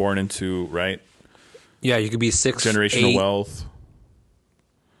 you can be born into, right, Yeah, you could be 6, generational 8, wealth.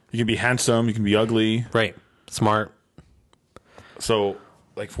 You can be handsome, you can be ugly. right? Smart. So,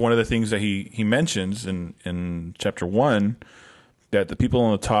 like, one of the things that he mentions in chapter 1, that the people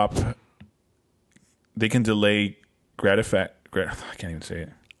on the top, they can delay I can't even say it.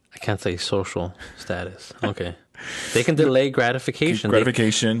 I can't say social status. Okay. They can delay gratification.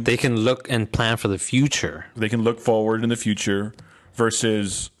 Gratification. They can look and plan for the future. They can look forward in the future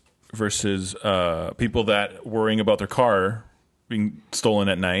versus people that worrying about their car being stolen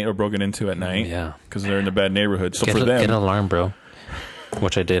at night or broken into at night. Yeah. Because they're in a bad neighborhood. So Get for them, an alarm, bro.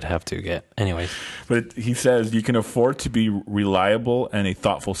 Which I did have to get. Anyways. but he says you can afford to be reliable and a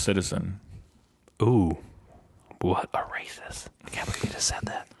thoughtful citizen. Ooh. What a racist. I can't believe you just said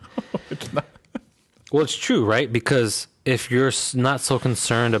that. Well, it's true, right? Because if you're not so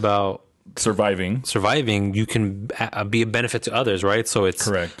concerned about Surviving, you can be a benefit to others, right? So it's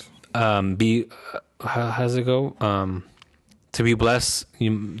correct. how does it go? To be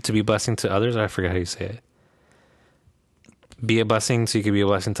blessing to others. I forget how you say it. Be a blessing, so you can be a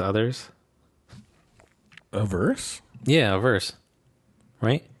blessing to others. A verse? Yeah, a verse,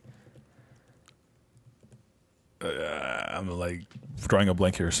 right? I'm like drawing a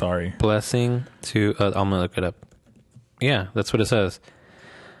blank here. Sorry. Blessing to. I'm gonna look it up. Yeah, that's what it says.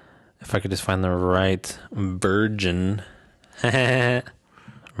 If I could just find the right version. I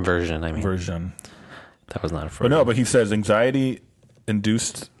mean. Version. That was not a But phrase. no, but he says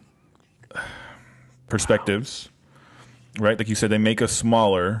anxiety-induced perspectives, right? Like you said, they make us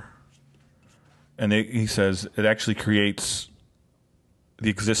smaller, and he says it actually creates the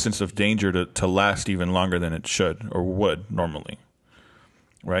existence of danger to last even longer than it should or would normally,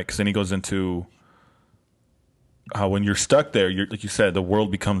 right? Because then he goes into how when you're stuck there, like you said, the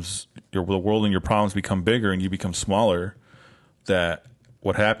world and your problems become bigger, and you become smaller. That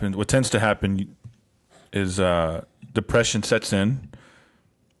what tends to happen is depression sets in,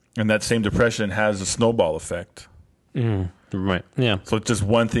 and that same depression has a snowball effect. Right. Yeah. So it's just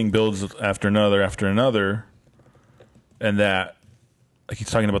one thing builds after another, and that, like he's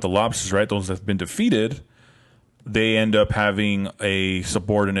talking about the lobsters, right? Those that have been defeated, they end up having a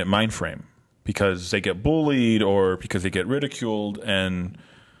subordinate mind frame because they get bullied or because they get ridiculed, and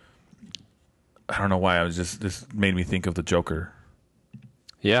I don't know why this made me think of the Joker.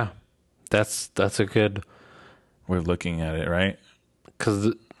 Yeah. That's a good. Way of looking at it, right?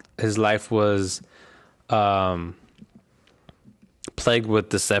 Because his life was plagued with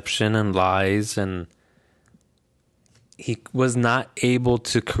deception and lies, and he was not able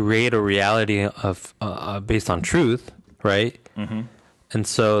to create a reality of based on truth, right? Mm-hmm. And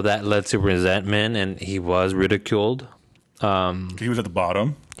so that led to resentment, and he was ridiculed. He was at the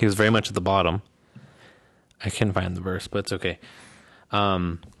bottom. He was very much at the bottom. I can't find the verse, but it's okay.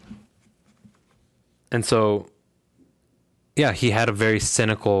 And so, yeah, he had a very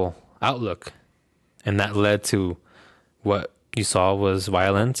cynical outlook, and that led to what you saw was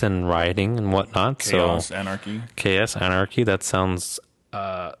violence and rioting and whatnot. Chaos, so, anarchy. That sounds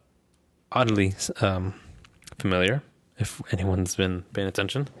oddly familiar, if anyone's been paying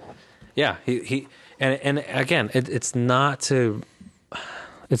attention. Yeah, he and again, it's not to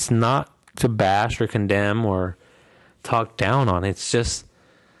bash or condemn or talk down on. It's just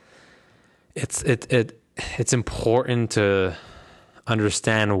it's important to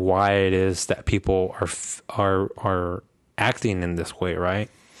understand why it is that people are acting in this way, right?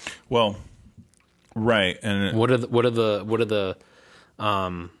 Well, right, and What are the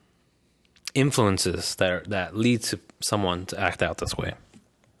influences that lead to someone to act out this way?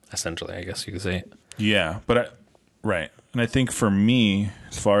 Essentially, I guess you could say it. yeah, right, and I think for me,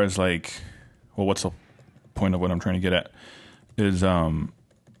 as far as like, well, what's the point of what I'm trying to get at is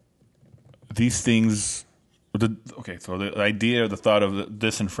these things. So the idea, the thought of the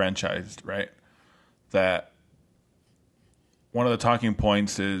disenfranchised, right? That one of the talking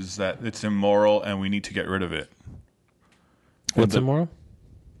points is that it's immoral and we need to get rid of it. What's immoral?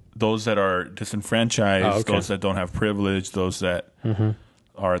 Those that are disenfranchised, those that don't have privilege, those that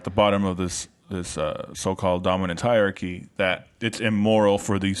are at the bottom of this so-called dominant hierarchy, that it's immoral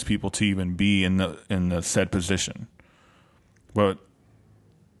for these people to even be in the said position. But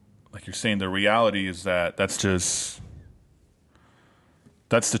like you're saying, the reality is that that's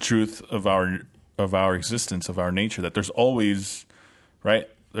the truth of our existence, of our nature, that there's always, right?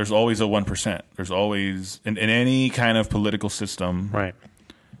 There's always a 1%. There's always, in any kind of political system, Right.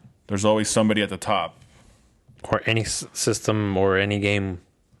 there's always somebody at the top. Or any system or any game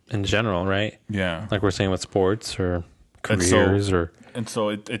in general, right? Yeah. Like we're saying with sports or careers And so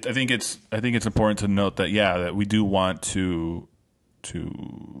I think it's important to note that, that we do want to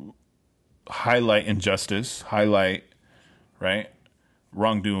highlight injustice, highlight, right,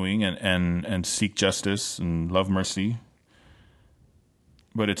 wrongdoing, and seek justice and love mercy.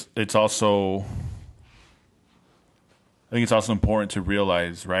 But it's also, I think it's also important to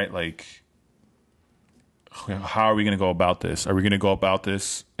realize, right, like, how are we going to go about this? Are we going to go about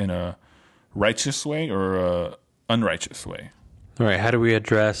this in a righteous way or a unrighteous way? Right. How do we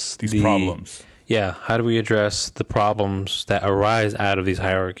address these problems? Yeah. How do we address the problems that arise out of these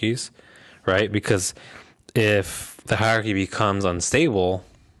hierarchies? Right. Because if the hierarchy becomes unstable,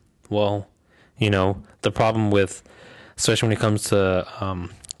 well, the problem with, especially when it comes to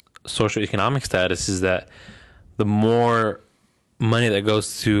social economic status, is that the more money that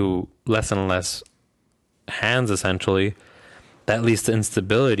goes to less and less hands, essentially, that leads to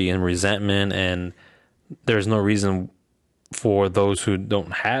instability and resentment, and there's no reason for those who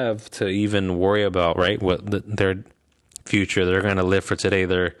don't have to even worry about, right, what their future. They're going to live for today.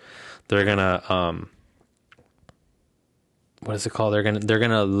 They're going to what is it called? They're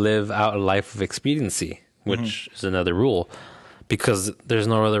going to live out a life of expediency, which is another rule, because there's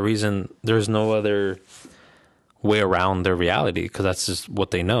no other reason. There's no other way around their reality, because that's just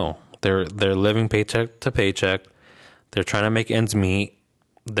what they know. They're living paycheck to paycheck. They're trying to make ends meet.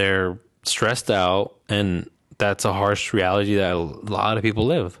 They're stressed out, and that's a harsh reality that a lot of people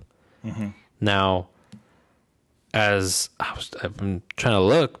live. Now, as I've been trying to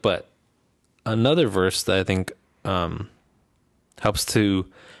look, but another verse that I think helps to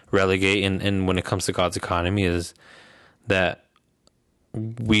relegate, and when it comes to God's economy, is that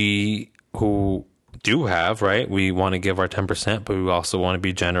we who do have, right, we want to give our 10%, but we also want to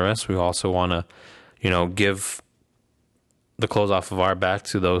be generous. We also want to, give the clothes off of our back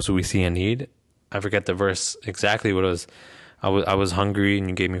to those who we see in need. I forget the verse exactly what it was. I was hungry and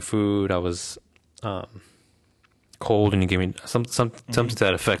you gave me food. I was cold and you gave me something to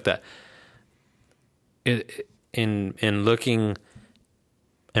that effect. That in looking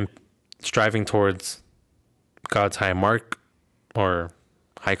and striving towards God's high mark or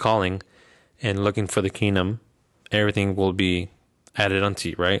high calling and looking for the kingdom, everything will be added unto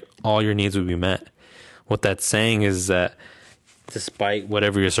you, right? All your needs will be met. What that's saying is that despite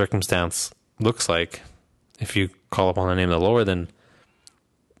whatever your circumstance looks like, if you call upon the name of the Lord, then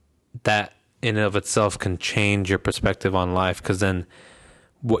that in and of itself can change your perspective on life. Because then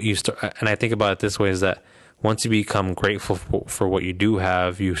what you start, and I think about it this way, is that once you become grateful for what you do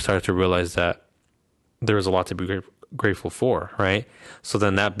have, you start to realize that there is a lot to be grateful for, right? So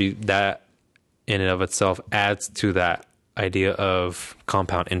then that in and of itself adds to that idea of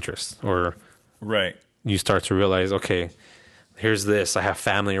compound interest, or right. You start to realize, okay, here's this, I have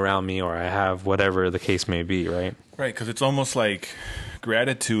family around me, or I have whatever the case may be, right? Right, because it's almost like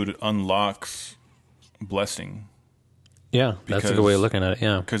gratitude unlocks blessing. Yeah, that's a good way of looking at it,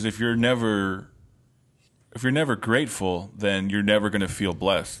 yeah. Because if you're never grateful, then you're never going to feel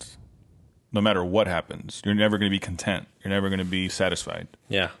blessed. No matter what happens, you're never going to be content. You're never going to be satisfied.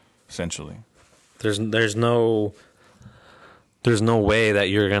 Yeah. Essentially. There's no way that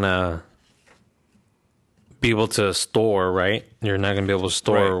you're going to be able to store, right? You're not going to be able to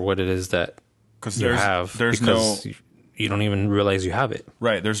store Right. what it is that you have there's because no you don't even realize you have it.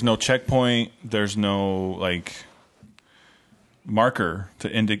 right. There's no checkpoint. There's no like marker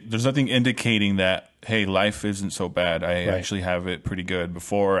to indicate. There's nothing indicating that hey, life isn't so bad. I actually have it pretty good.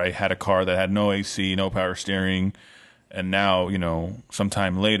 Before I had a car that had no AC, no power steering, and now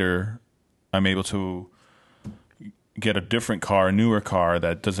sometime later, I'm able to get a different car, a newer car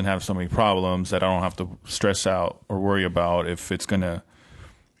that doesn't have so many problems that I don't have to stress out or worry about if it's gonna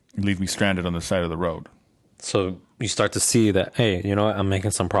leave me stranded on the side of the road. So you start to see that, hey, you know what? I'm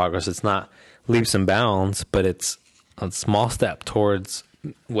making some progress. It's not leaps and bounds, but it's a small step towards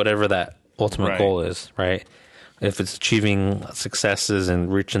whatever that ultimate goal is, right? If it's achieving successes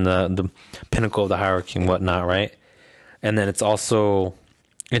and reaching the pinnacle of the hierarchy and whatnot, right? And then it's also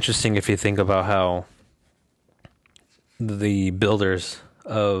interesting if you think about how the builders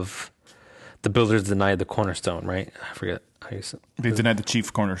denied the cornerstone, right? I forget how you say it. They denied the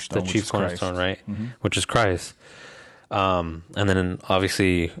chief cornerstone. The chief cornerstone, right? Mm-hmm. Which is Christ. And then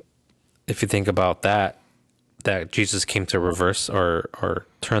obviously, if you think about that Jesus came to reverse or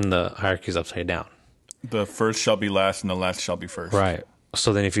turn the hierarchies upside down. The first shall be last, and the last shall be first. Right.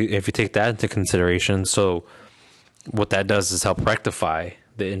 So then, if you take that into consideration, so what that does is help rectify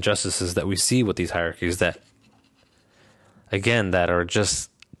the injustices that we see with these hierarchies. That again, that are just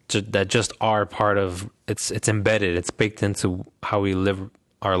are part of it's embedded. It's baked into how we live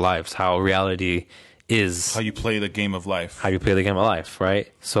our lives. How reality is. How you play the game of life. How you play the game of life.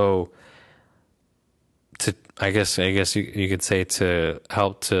 Right. So. I guess you could say to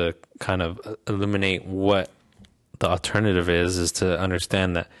help to kind of illuminate what the alternative is to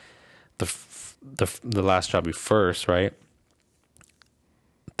understand that the last shall be first, right?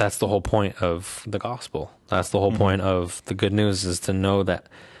 That's the whole point of the gospel. That's the whole point of the good news, is to know that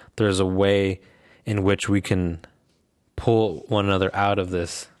there's a way in which we can pull one another out of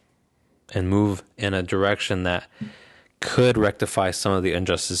this and move in a direction that could rectify some of the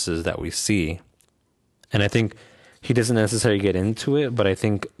injustices that we see. And I think he doesn't necessarily get into it, but I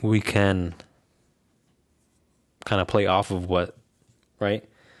think we can kind of play off of what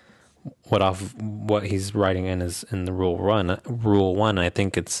he's writing in the rule one. And I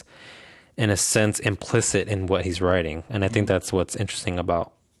think it's in a sense implicit in what he's writing. And I think that's what's interesting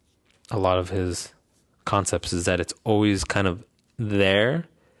about a lot of his concepts, is that it's always kind of there,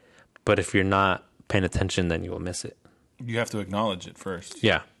 but if you're not paying attention, then you will miss it. You have to acknowledge it first.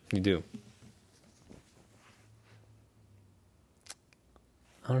 Yeah, you do.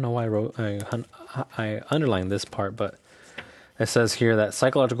 I don't know why I underlined this part, but it says here that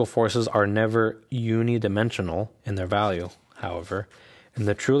psychological forces are never unidimensional in their value, however, and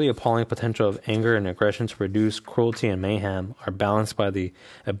the truly appalling potential of anger and aggression to produce cruelty and mayhem are balanced by the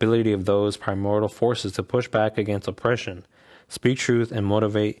ability of those primordial forces to push back against oppression, speak truth, and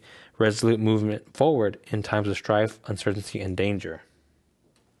motivate resolute movement forward in times of strife, uncertainty, and danger.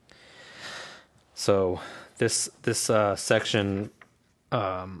 So this section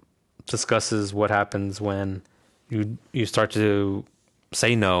discusses what happens when you start to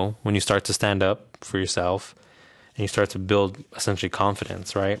say no, when you start to stand up for yourself, and you start to build essentially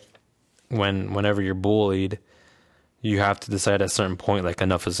confidence, right? Whenever you're bullied, you have to decide at a certain point, like,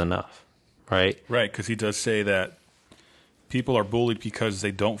 enough is enough, right? Right, because he does say that people are bullied because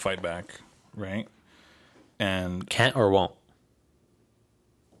they don't fight back, right? And can't or won't.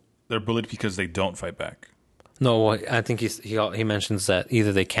 They're bullied because they don't fight back. No, well, I think he mentions that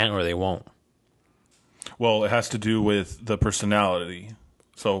either they can't or they won't. Well, it has to do with the personality.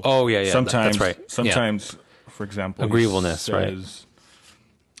 So, sometimes, that's right. Sometimes, for example, agreeableness, says, right?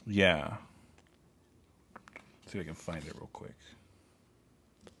 Yeah. Let's see if I can find it real quick.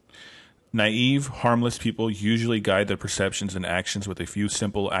 Naive, harmless people usually guide their perceptions and actions with a few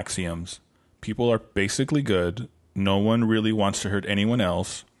simple axioms. People are basically good. No one really wants to hurt anyone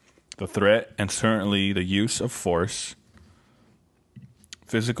else. The threat, and certainly the use of force,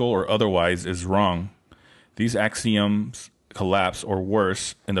 physical or otherwise, is wrong. These axioms collapse, or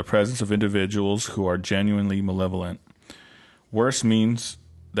worse, in the presence of individuals who are genuinely malevolent. Worse means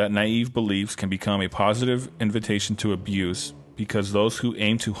that naive beliefs can become a positive invitation to abuse, because those who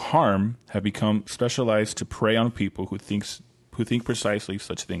aim to harm have become specialized to prey on people who think precisely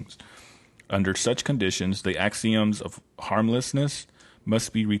such things. Under such conditions, the axioms of harmlessness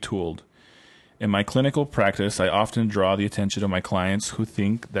must be retooled. In my clinical practice, I often draw the attention of my clients who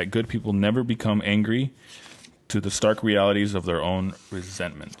think that good people never become angry to the stark realities of their own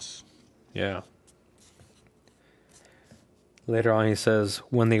resentments. Yeah. Later on, he says,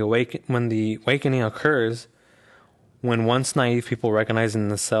 when the awakening occurs, When once naive people recognize in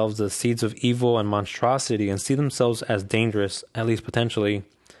themselves the seeds of evil and monstrosity and see themselves as dangerous, at least potentially,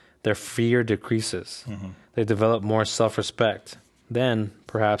 their fear decreases. They develop more self-respect. Then,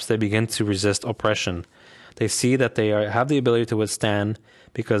 perhaps, they begin to resist oppression. They see that they have the ability to withstand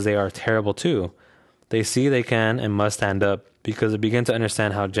because they are terrible too. They see they can and must stand up because they begin to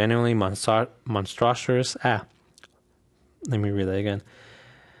understand how genuinely monstrous. Let me read that again.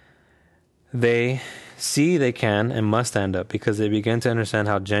 They see they can and must stand up because they begin to understand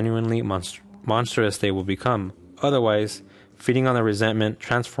how genuinely monstrous they will become. Otherwise, feeding on their resentment,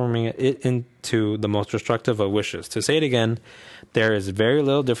 transforming it into the most destructive of wishes. To say it again, there is very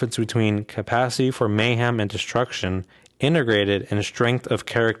little difference between capacity for mayhem and destruction integrated in strength of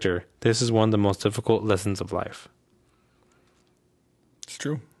character. This is one of the most difficult lessons of life. It's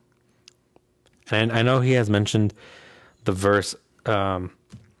true. And I know he has mentioned the verse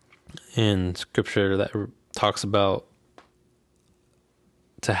in scripture that talks about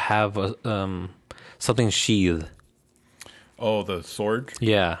to have something sheathed. Oh, the sword?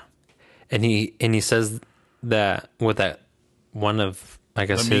 Yeah. And he says that with that one of, I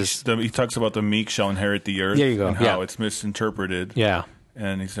guess, he talks about the meek shall inherit the earth. There you go. And how it's misinterpreted. Yeah.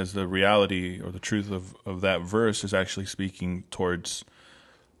 And he says the reality or the truth of that verse is actually speaking towards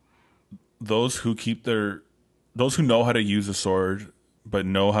those who know how to use a sword but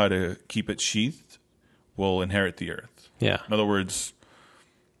know how to keep it sheathed will inherit the earth. Yeah. In other words,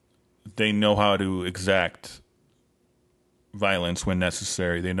 they know how to exact violence when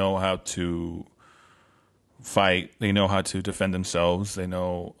necessary. They know how to fight. They know how to defend themselves. They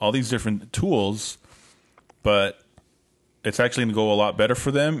know all these different tools, but it's actually going to go a lot better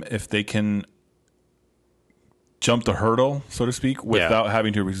for them if they can jump the hurdle, so to speak, without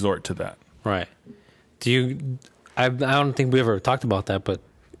having to resort to that. Right. I don't think we ever talked about that, but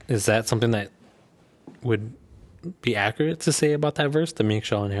is that something that would be accurate to say about that verse? The meek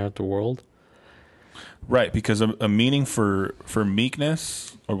shall inherit the world. Right, because a meaning for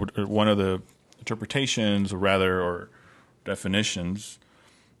meekness, or one of the interpretations, or definitions,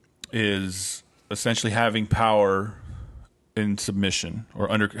 is essentially having power in submission, or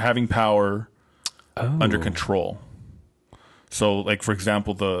having power under control. So, like, for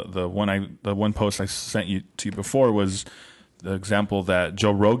example, the one post I sent to you before was the example that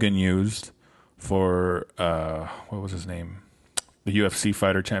Joe Rogan used for what was his name? The UFC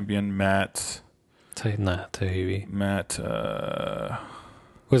fighter champion, Matt. Not Tahibi. Matt.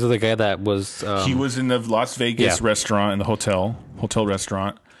 Was it the guy that was? He was in the Las Vegas restaurant, in the hotel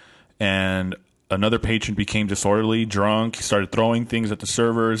restaurant, and another patron became disorderly, drunk. He started throwing things at the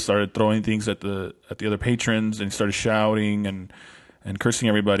servers, started throwing things at the other patrons, and he started shouting and cursing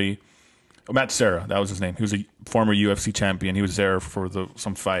everybody. Oh, Matt Serra, that was his name. He was a former UFC champion. He was there for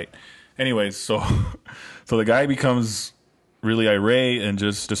some fight. Anyways, so the guy becomes really irate and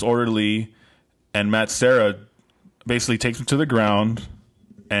just disorderly, and Matt Serra basically takes him to the ground,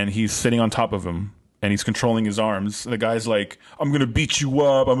 and he's sitting on top of him. And he's controlling his arms. The guy's like, I'm going to beat you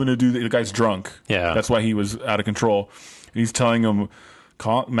up. I'm going to do that. The guy's drunk. Yeah. That's why he was out of control. And he's telling him,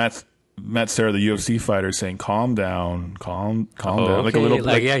 Matt Serra, the UFC fighter, saying, calm down, calm down. Like a little,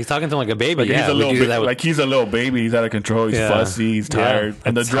 he's talking to him like a baby. Like he's a little baby. He's out of control. He's fussy. He's tired.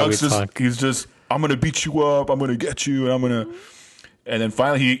 And the drunk's he's just, I'm going to beat you up. I'm going to get you. And and then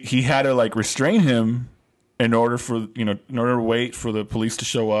finally he had to like restrain him in order to wait for the police to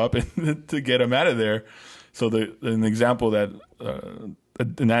show up and to get him out of there. So in the example in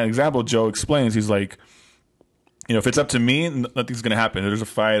that example, Joe explains, he's like, if it's up to me, nothing's going to happen. There's a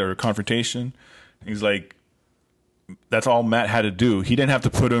fight or a confrontation. He's like, that's all Matt had to do. He didn't have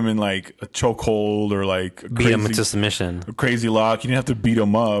to put him in like a chokehold or like beat him into submission, a crazy lock. He didn't have to beat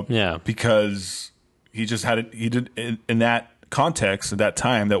him up. Yeah, because he just had it. He did in that context at that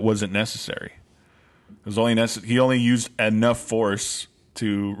time that wasn't necessary. It was only he only used enough force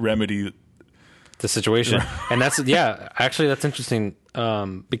to remedy the situation. And that's actually that's interesting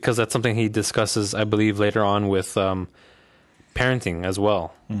because that's something he discusses, I believe, later on with parenting as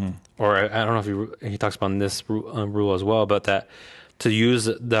well. Mm-hmm. Or I don't know if he talks about this rule as well, but that to use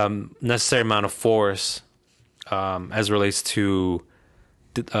the necessary amount of force as it relates to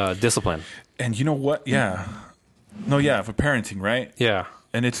discipline. And you know what? Yeah. No, yeah, for parenting, right? Yeah.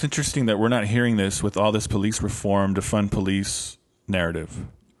 And it's interesting that we're not hearing this with all this police reform, defund police narrative.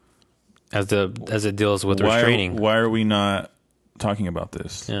 As it deals with restraining. Why are we not talking about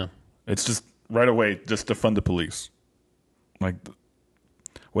this? Yeah. It's just right away, just defund the police. Like,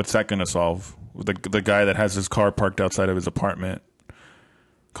 what's that going to solve? The guy that has his car parked outside of his apartment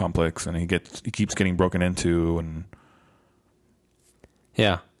complex and he keeps getting broken into and...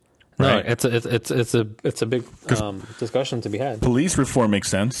 Yeah. No, Right? it's a big discussion to be had. Police reform makes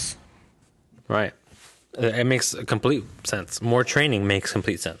sense. Right. It makes complete sense. More training makes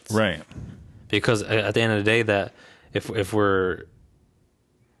complete sense. Right. Because at the end of the day, that if we're,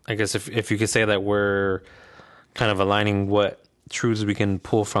 I guess if you could say that we're kind of aligning what truths we can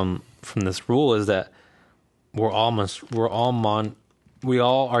pull from this rule, is that we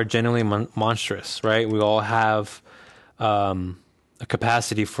all are genuinely monstrous, right? We all have a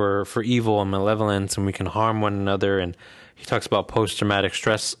capacity for evil and malevolence, and we can harm one another. And he talks about post-traumatic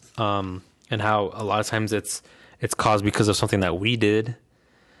stress, and how a lot of times it's caused because of something that we did,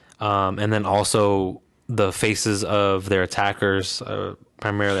 and then also the faces of their attackers.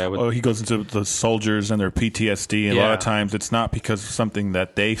 Primarily, I would. He goes into the soldiers and their PTSD, and a lot of times it's not because of something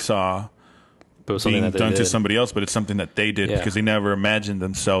that they saw being done to somebody else, but it's something that they did because they never imagined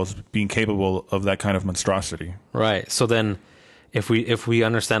themselves being capable of that kind of monstrosity. Right. So then, if we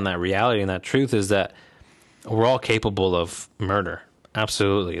understand that reality and that truth is that we're all capable of murder.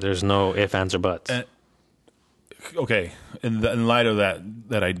 Absolutely. There's no ifs, ands, or buts. Okay. In light of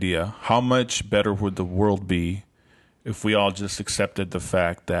that idea, how much better would the world be if we all just accepted the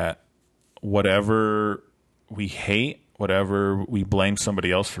fact that whatever we hate, whatever we blame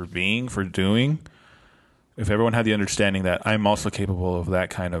somebody else for doing, if everyone had the understanding that I'm also capable of that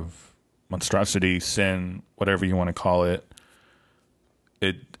kind of monstrosity, sin, whatever you want to call it,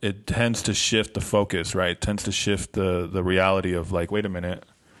 it tends to shift the focus, right? It tends to shift the reality of like, wait a minute.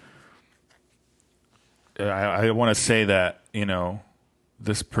 I want to say that,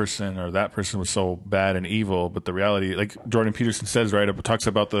 this person or that person was so bad and evil, but the reality, like Jordan Peterson says, right, it talks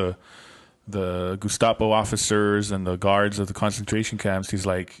about the Gestapo officers and the guards of the concentration camps. He's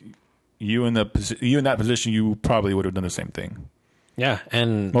like, you in that position, you probably would have done the same thing. Yeah,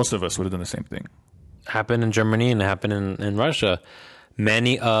 and most of us would have done the same thing. Happened in Germany and happened in Russia.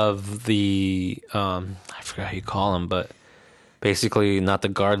 Many of the I forgot how you call them, but basically not the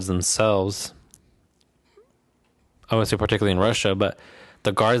guards themselves. I wouldn't say particularly in Russia, but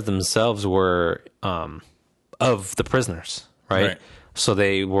the guards themselves were of the prisoners, right? So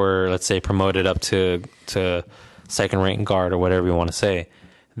they were, let's say, promoted up to second rank guard or whatever you want to say.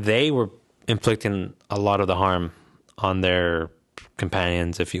 They were inflicting a lot of the harm on their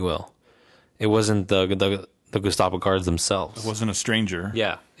companions, if you will. It wasn't the Gestapo guards themselves. It wasn't a stranger.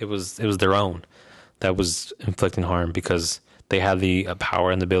 Yeah, it was their own that was inflicting harm because they had the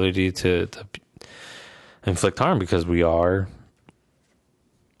power and the ability to inflict harm because we are,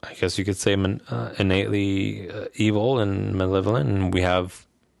 I guess you could say, innately evil and malevolent, and we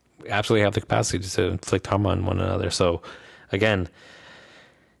absolutely have the capacity to inflict harm on one another. So, again,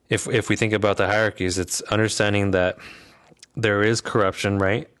 if we think about the hierarchies, it's understanding that there is corruption,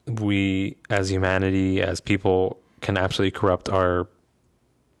 right? We, as humanity, as people, can absolutely corrupt our,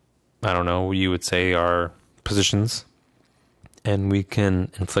 I don't know, you would say our positions, and we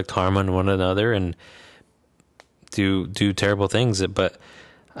can inflict harm on one another and do terrible things. But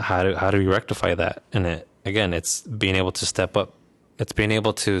how do we rectify that? And it's being able to step up. It's being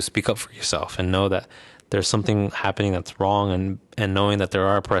able to speak up for yourself and know that there's something happening that's wrong, and knowing that there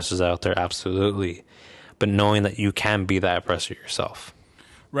are oppressors out there, absolutely. But knowing that you can be that oppressor yourself.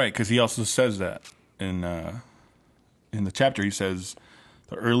 Right, because he also says that in the chapter. He says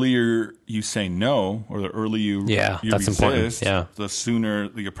the earlier you say no, or the earlier you that's resist, important. Yeah, the sooner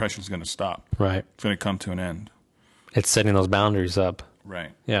the oppression is going to stop. Right, it's going to come to an end. It's setting those boundaries up.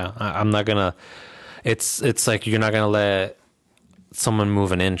 Right. Yeah, I'm not gonna. It's like you're not gonna let someone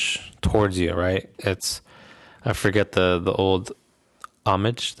move an inch towards you, right? I forget the old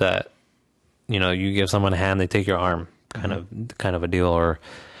homage that, you give someone a hand, they take your arm, kind of a deal. Or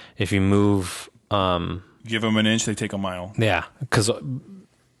if you move, give them an inch, they take a mile. Yeah, because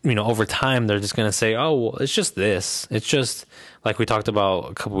over time they're just gonna say, oh, well, it's just this. It's just like we talked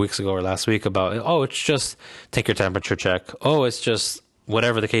about a couple weeks ago or last week about, oh, it's just take your temperature check. Oh, it's just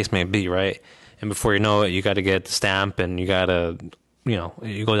whatever the case may be, right? And before you know it, you got to get the stamp, and you got to,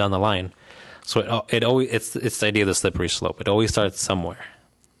 you go down the line. So it's the idea of the slippery slope. It always starts somewhere.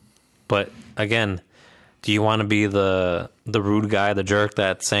 But again, do you want to be the rude guy, the jerk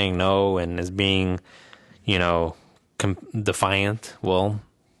that's saying no and is being, defiant? Well,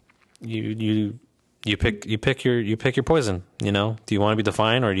 you pick your poison. Do you want to be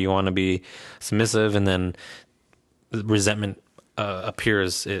defiant, or do you want to be submissive, and then resentment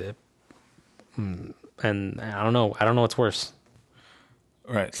appears? And I don't know what's worse.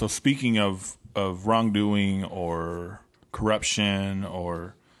 All right. So speaking of wrongdoing or corruption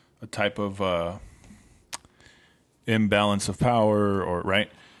or a type of imbalance of power, or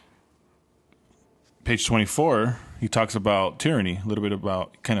right, page 24, he talks about tyranny, a little bit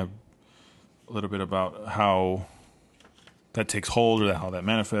about kind of a little bit about how that takes hold or how that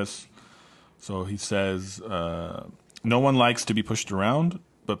manifests. So he says, no one likes to be pushed around,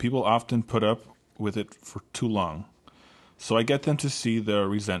 but people often put up with it for too long. So I get them to see their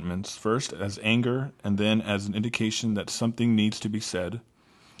resentments first as anger and then as an indication that something needs to be said,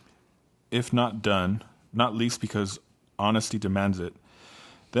 if not done, not least because honesty demands it.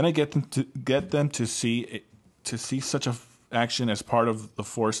 Then I get them to see such a action as part of the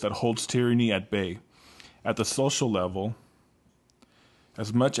force that holds tyranny at bay, at the social level,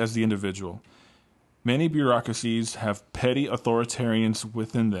 as much as the individual. Many bureaucracies have petty authoritarians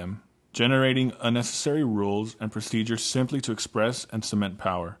within them, generating unnecessary rules and procedures simply to express and cement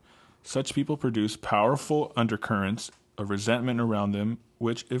power. Such people produce powerful undercurrents of resentment around them,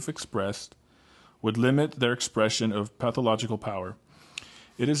 which, if expressed, would limit their expression of pathological power.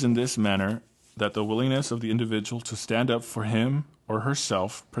 It is in this manner that the willingness of the individual to stand up for him or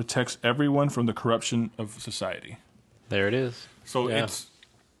herself protects everyone from the corruption of society. There it is. So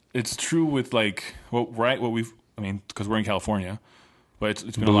it's true with like what we've, I mean, because we're in California, but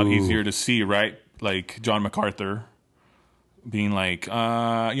it's been a lot easier to see, right? Like John MacArthur being like,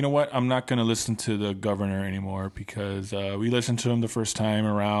 you know what? I'm not going to listen to the governor anymore because we listened to him the first time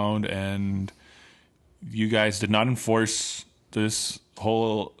around, and you guys did not enforce this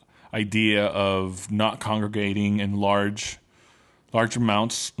whole idea of not congregating in large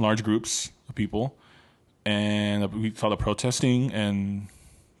amounts, large groups of people, and we saw the protesting, and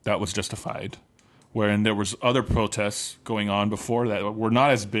that was justified. Wherein there was other protests going on before that were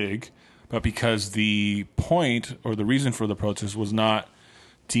not as big, but because the point or the reason for the protest was not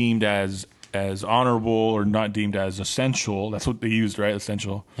deemed as honorable or not deemed as essential. That's what they used, right?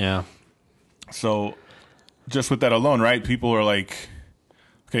 Essential. Yeah. So just with that alone, right? People are like,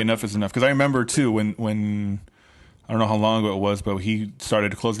 okay, enough is enough. Because I remember too when I don't know how long ago it was, but he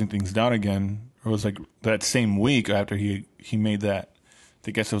started closing things down again. It was like that same week after he made that.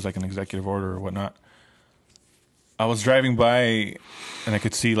 I guess it was like an executive order or whatnot. I was driving by and I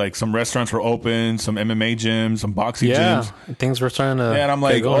could see like some restaurants were open, some MMA gyms, some boxing gyms. Yeah, things were starting to. Yeah, and I'm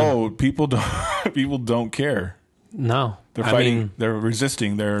like, oh, people don't care. No, They're fighting. They're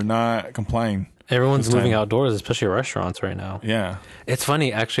resisting. They're not complying. Everyone's moving outdoors, especially restaurants right now. Yeah, it's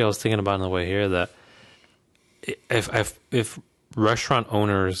funny. Actually, I was thinking about on the way here that if restaurant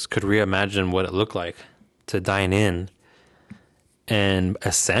owners could reimagine what it looked like to dine in, and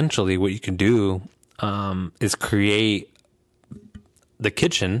essentially what you can do is create the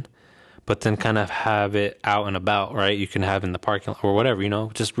kitchen, but then kind of have it out and about, right? You can have in the parking lot or whatever,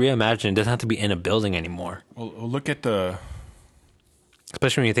 just reimagine. It doesn't have to be in a building anymore. Well, look at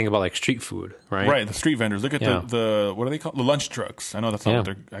especially when you think about like street food, right? Right, the street vendors. Look at the what are they called? The lunch trucks. I know that's not what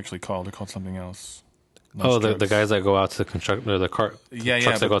they're actually called. They're called something else. The guys that go out to construct, or the trucks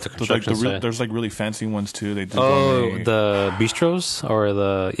that go out to construction. There's like really fancy ones too. They do the bistros or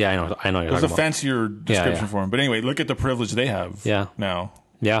the I know. There's a fancier description for them, but anyway, look at the privilege they have. Now.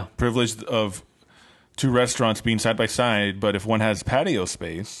 Yeah, privilege of two restaurants being side by side, but if one has patio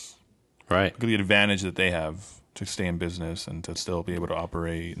space, right? Look at the advantage that they have to stay in business and to still be able to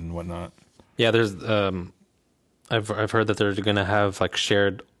operate and whatnot. Yeah, there's I've heard that they're going to have like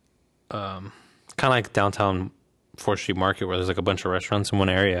shared. Kind of like downtown 4th Street Market where there's like a bunch of restaurants in one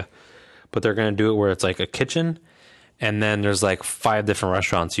area, but they're going to do it where it's like a kitchen and then there's like 5 different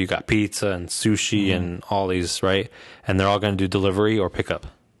restaurants. You got pizza and sushi and all these, right? And they're all going to do delivery or pickup,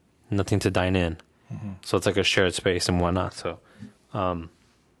 nothing to dine in. So it's like a shared space and whatnot. So,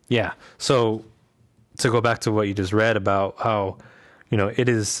 yeah. So to go back to what you just read about how, it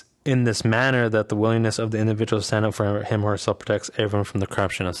is in this manner that the willingness of the individual to stand up for him or herself protects everyone from the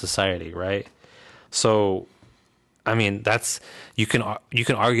corruption of society, right? So, I mean, you can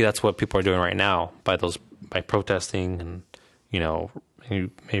argue that's what people are doing right now by protesting and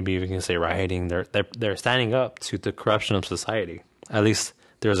maybe you can say rioting. They're standing up to the corruption of society. At least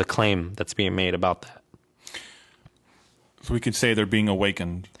there's a claim that's being made about that. So we could say they're being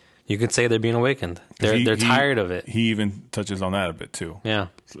awakened. You could say they're being awakened. They're tired of it. He even touches on that a bit too. Yeah.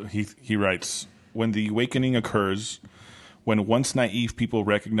 So he writes, when the awakening occurs, when once naive people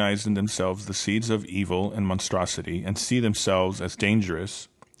recognize in themselves the seeds of evil and monstrosity and see themselves as dangerous,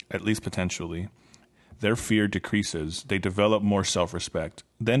 at least potentially, their fear decreases. They develop more self-respect.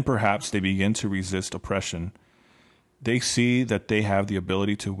 Then perhaps they begin to resist oppression. They see that they have the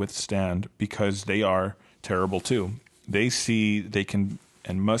ability to withstand because they are terrible too. They see they can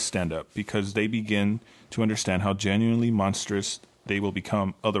and must stand up because they begin to understand how genuinely monstrous they will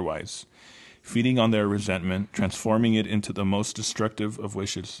become otherwise. Feeding on their resentment, transforming it into the most destructive of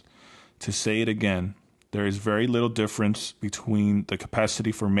wishes. To say it again, There is very little difference between the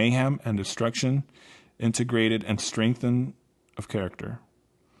capacity for mayhem and destruction, integrated and strengthened of character.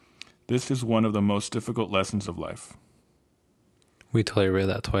 This is one of the most difficult lessons of life. We totally read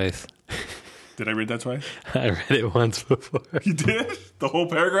that twice. Did I read that twice? I read it once before. You did? The whole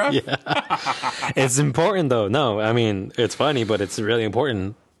paragraph? Yeah. It's important, though. No, I mean, it's funny, but it's really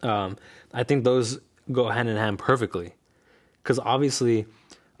important. I think those go hand in hand perfectly. Because obviously,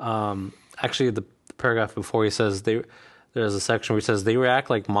 actually, the paragraph before he says there's a section where he says they react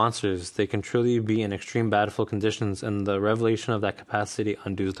like monsters. They can truly be in extreme battlefield conditions, and the revelation of that capacity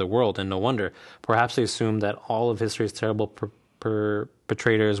undoes the world. And no wonder. Perhaps they assume that all of history's terrible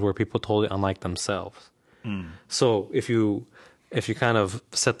perpetrators were people totally unlike themselves. So if you kind of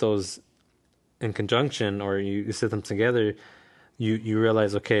set those in conjunction, or you set them together, you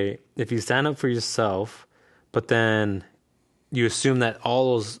realize, okay, if you stand up for yourself, but then you assume that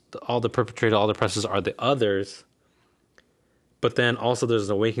all the perpetrators, all the oppressors are the others, but then also there's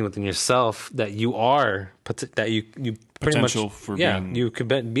an awakening within yourself that you are, that you pretty much, Potential for being... you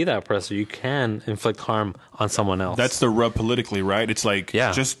could be that oppressor. You can inflict harm on someone else. That's the rub politically, right? It's like,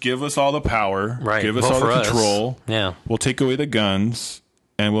 just give us all the power, right? Give us all the control. Yeah. We'll take away the guns,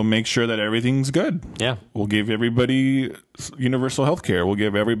 and we'll make sure that everything's good. Yeah. We'll give everybody universal health care. We'll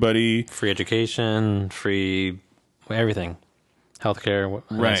give everybody... free education, free everything. Healthcare.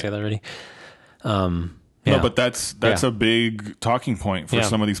 Right. I say that already? No, but that's a big talking point for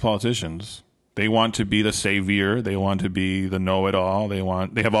some of these politicians. They want to be the savior. They want to be the know-it-all.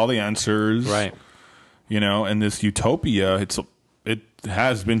 They have all the answers. Right. You know, and this utopia, it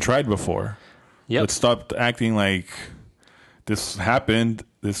has been tried before. Yep. Let's stop acting like this happened.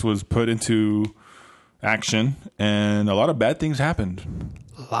 This was put into action, and a lot of bad things happened.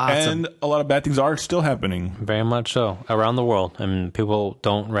 A lot of bad things are still happening. Very much so. Around the world. And people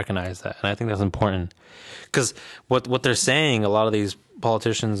don't recognize that. And I think that's important. Because what they're saying, a lot of these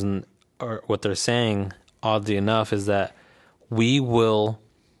politicians, or what they're saying, oddly enough, is that we will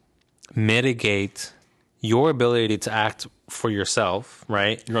mitigate your ability to act for yourself,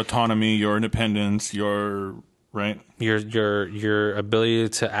 right? Your autonomy, your independence, your ability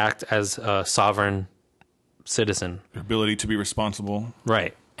to act as a sovereign citizen. Your ability to be responsible.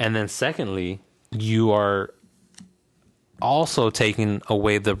 Right. And then secondly, you are also taking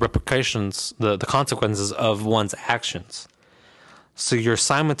away the repercussions, the consequences of one's actions. So you're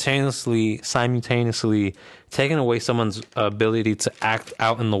simultaneously taking away someone's ability to act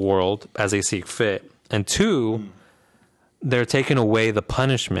out in the world as they see fit. And two, they're taking away the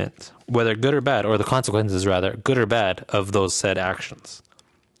punishment, whether good or bad, or the consequences rather, good or bad, of those said actions.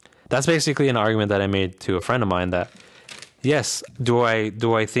 That's basically an argument that I made to a friend of mine that, yes, do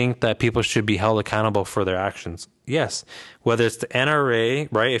I think that people should be held accountable for their actions? Yes. Whether it's the NRA,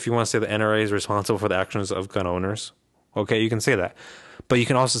 right? If you want to say the NRA is responsible for the actions of gun owners, okay, you can say that. But you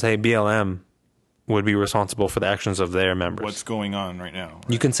can also say BLM would be responsible for the actions of their members. What's going on right now? Right?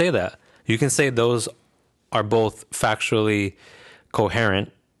 You can say that. You can say those are both factually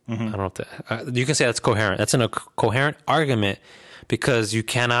coherent. I don't know if you can say that's coherent. That's a coherent argument. Because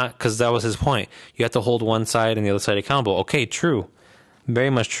because that was his point. You have to hold one side and the other side accountable. Okay, true. Very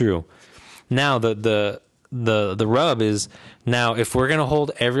much true. Now, the rub is, now, if we're going to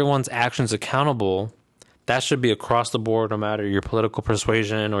hold everyone's actions accountable, that should be across the board, no matter your political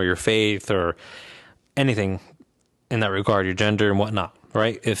persuasion or your faith or anything in that regard, your gender and whatnot,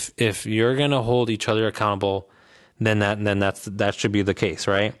 right? If you're going to hold each other accountable, then that should be the case,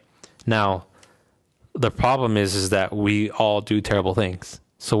 right? Now, the problem is that we all do terrible things.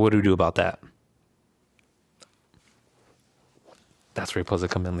 So what do we do about that? That's where he pulls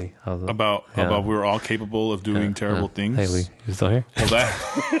it commonly. About we're all capable of doing terrible things. Hey, Lee, you still here? Well,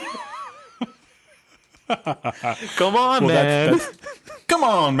 Come on, man. Come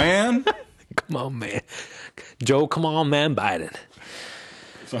on, man. Come on, man. Joe, come on, man. Biden.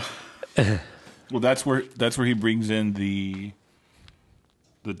 So, well, that's where he brings in the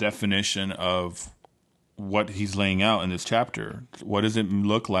definition of what he's laying out in this chapter. What does it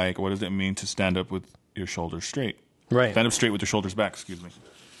look like? What does it mean to stand up with your shoulders straight? Right. Stand up straight with your shoulders back, excuse me.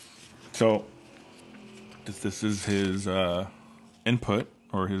 So this is his input,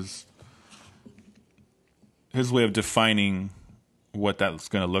 or his way of defining what that's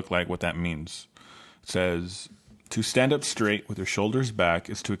going to look like, what that means. It says, to stand up straight with your shoulders back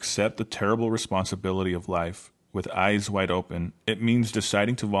is to accept the terrible responsibility of life with eyes wide open. It means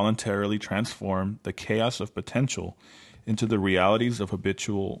deciding to voluntarily transform the chaos of potential into the realities of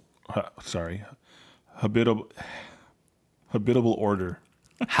habitable order.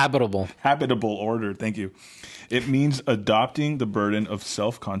 Habitable order, thank you. It means adopting the burden of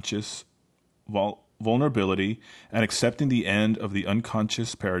self-conscious vulnerability, and accepting the end of the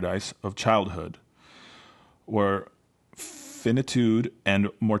unconscious paradise of childhood, where finitude and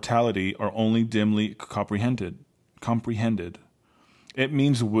mortality are only dimly comprehended. It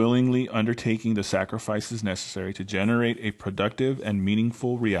means willingly undertaking the sacrifices necessary to generate a productive and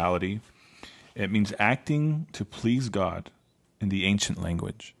meaningful reality. It means acting to please God in the ancient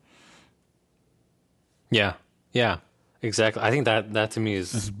language. Yeah. Yeah. Exactly. I think that to me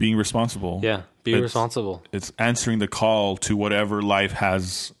It's is being responsible. yeah. Be responsible. It's answering the call to whatever life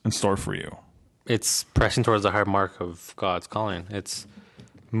has in store for you. It's pressing towards the hard mark of God's calling. It's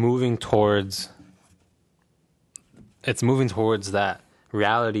moving towards that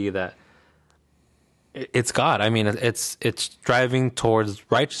reality that it's God. I mean, it's striving towards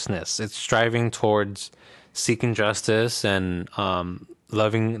righteousness. It's striving towards seeking justice and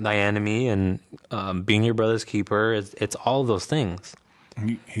loving thy enemy and being your brother's keeper. It's all of those things.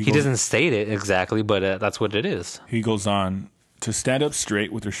 He doesn't state it exactly, but that's what it is. He goes on, to stand up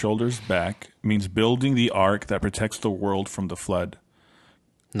straight with your shoulders back means building the ark that protects the world from the flood.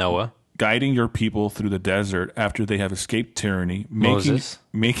 Noah. Guiding your people through the desert after they have escaped tyranny, Moses.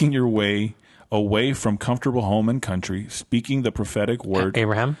 making your way away from comfortable home and country, speaking the prophetic word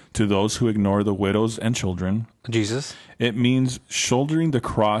Abraham. to those who ignore the widows and children. Jesus. It means shouldering the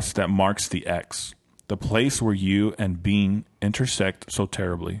cross that marks the X, the place where you and being intersect so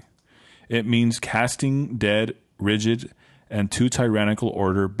terribly. It means casting dead, rigid, and too tyrannical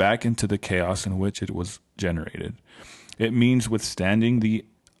order back into the chaos in which it was generated. It means withstanding the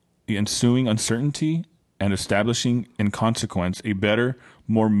ensuing uncertainty and establishing in consequence a better,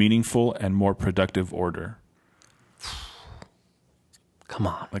 more meaningful, and more productive order. Come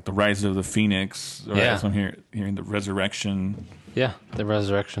on. Like the rise of the phoenix, right? Yeah. So I'm hearing the resurrection. Yeah, the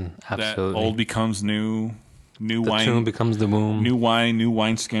resurrection. Absolutely. That old becomes new, new the wine. tomb becomes the womb. New wine, new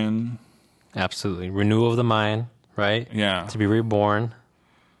wineskin. Absolutely. Renewal of the mind, right? Yeah. To be reborn.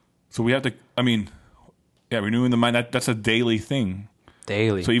 So we have to, renewing the mind, that's a daily thing.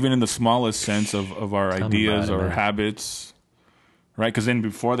 Daily. So even in the smallest sense of our ideas or habits, right? Because then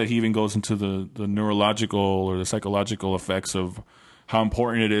before that, he even goes into the neurological or the psychological effects of how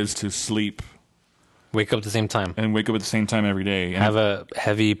important it is to sleep. Wake up at the same time. And wake up at the same time every day. And have a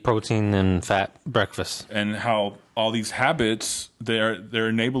heavy protein and fat breakfast. And how all these habits, they're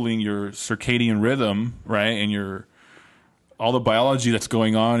enabling your circadian rhythm, right? And all the biology that's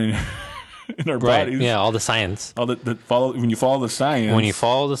going on in our bodies. Yeah, all the science. All when you follow the science. When you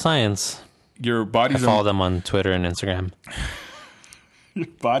follow the science. Your body's I follow them on Twitter and Instagram. Your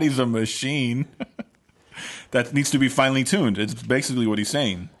body's a machine that needs to be finely tuned. It's basically what he's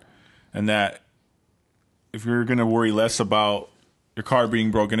saying. And that if you're going to worry less about your car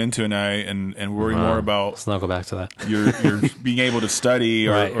being broken into tonight and worry more about... Let's not go back to that. Your being able to study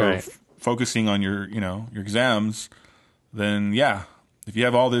or, right. Focusing on your exams, then yeah, if you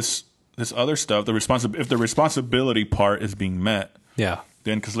have all this other stuff, if the responsibility part is being met, yeah,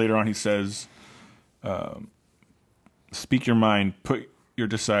 then because later on he says, speak your mind, put your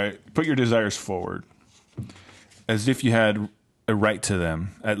desires forward, as if you had a right to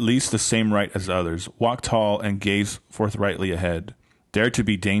them, at least the same right as others. Walk tall and gaze forthrightly ahead. Dare to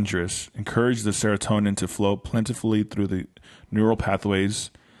be dangerous. Encourage the serotonin to flow plentifully through the neural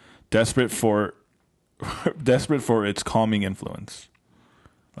pathways, desperate for its calming influence.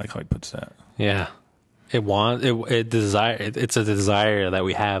 Like how he puts that. Yeah. It's a desire that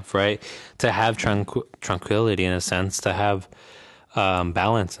we have, right? To have tranquility in a sense, to have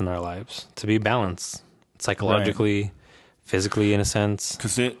balance in our lives, to be balanced psychologically, right. Physically in a sense.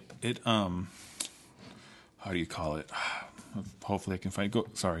 Because it how do you call it? Hopefully I can find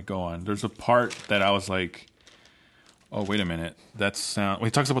go on. There's a part that I was like, oh, wait a minute. He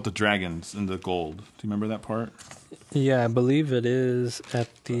talks about the dragons and the gold. Do you remember that part? Yeah, I believe it is at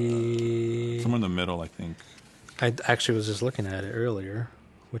the... somewhere in the middle, I think. I actually was just looking at it earlier,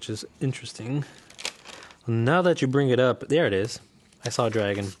 which is interesting. Now that you bring it up, there it is. I saw a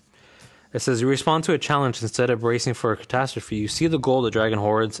dragon. It says, you respond to a challenge instead of bracing for a catastrophe. You see the goal the dragon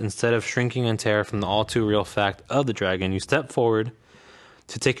hoards. Instead of shrinking in terror from the all-too-real fact of the dragon, you step forward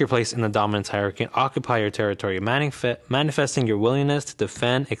to take your place in the dominance hierarchy and occupy your territory, manifesting your willingness to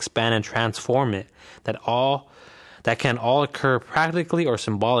defend, expand, and transform it. That can all occur practically or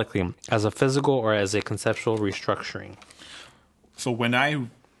symbolically as a physical or as a conceptual restructuring. So when I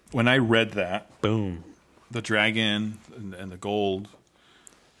read that, boom, the dragon and the gold,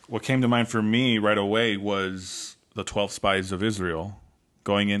 what came to mind for me right away was the 12 spies of Israel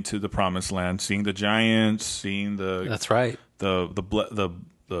going into the promised land, seeing the giants, seeing the... That's right. The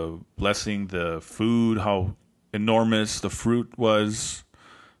blessing, the food, how enormous the fruit was,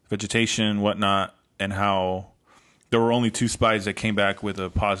 vegetation, whatnot. and how there were only 2 spies that came back with a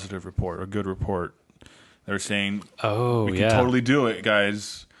positive report, a good report. They were saying, we can totally do it,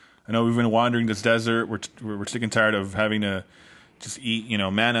 guys. I know we've been wandering this desert. We're sick and tired of having to just eat,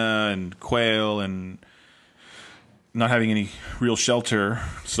 manna and quail and not having any real shelter.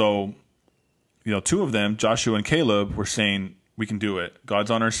 So, 2 of them, Joshua and Caleb, were saying, we can do it. God's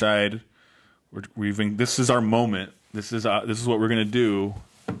on our side. This is our moment. This is what we're going to do.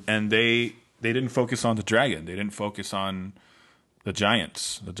 And they didn't focus on the dragon. They didn't focus on the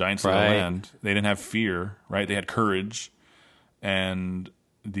giants of the land. They didn't have fear, right? They had courage. And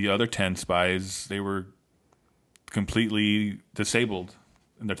the other 10 spies, they were completely disabled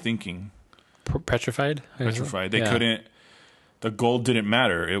in their thinking. Petrified? They couldn't. The gold didn't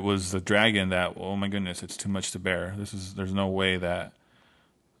matter. It was the dragon that, oh my goodness, it's too much to bear. There's no way that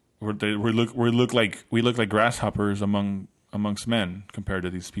we look like grasshoppers amongst men compared to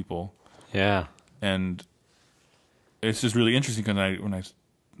these people. Yeah. And it's just really interesting because when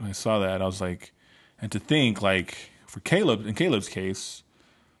I saw that, I was like, and to think, like, for in Caleb's case,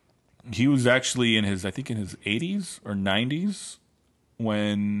 he was actually in his 80s or 90s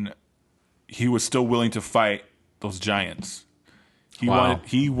when he was still willing to fight those giants. He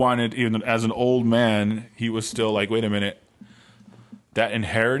wanted, even as an old man, he was still like, wait a minute, that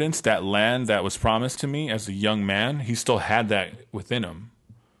inheritance, that land that was promised to me as a young man, he still had that within him.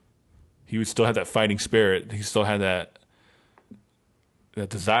 He still had that fighting spirit. He still had that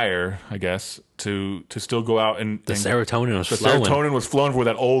desire, I guess, to still go out and serotonin was flowing. Serotonin was flowing for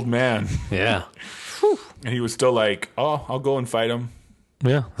that old man. Yeah. And he was still like, oh, I'll go and fight him.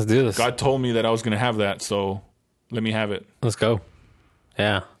 Yeah, let's do this. God told me that I was going to have that, so let me have it. Let's go.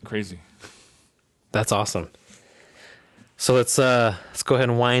 Yeah. Crazy. That's awesome. So let's go ahead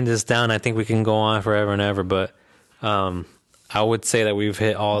and wind this down. I think we can go on forever and ever, but I would say that we've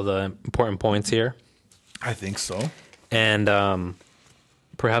hit all the important points here. I think so. And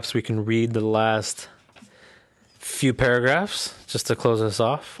perhaps we can read the last few paragraphs just to close us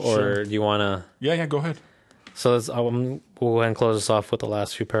off, or Sure. do you want to? Yeah, go ahead. So we'll go ahead and close us off with the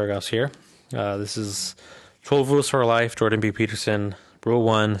last few paragraphs here. This is 12 Rules for Life, Jordan B. Peterson. Rule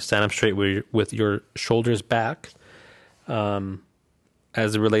 1, stand up straight with your shoulders back.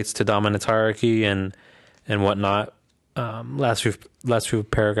 As it relates to dominant hierarchy and whatnot. Last few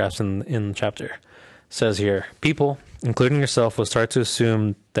paragraphs in the chapter says here, people, including yourself, will start to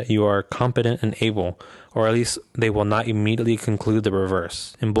assume that you are competent and able, or at least they will not immediately conclude the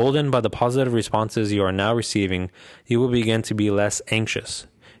reverse. Emboldened by the positive responses you are now receiving, you will begin to be less anxious.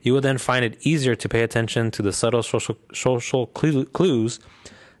 You will then find it easier to pay attention to the subtle social clues.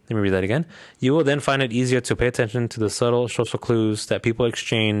 Let me read that again. You will then find it easier to pay attention to the subtle social clues that people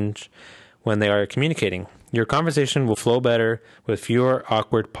exchange when they are communicating. Your conversation will flow better with fewer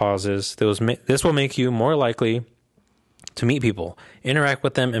awkward pauses. This will make you more likely to meet people, interact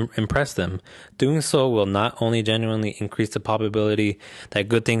with them, and impress them. Doing so will not only genuinely increase the probability that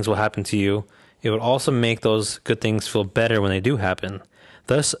good things will happen to you, it will also make those good things feel better when they do happen.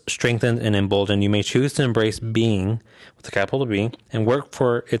 Thus, strengthened and emboldened, you may choose to embrace being, with a capital B, and work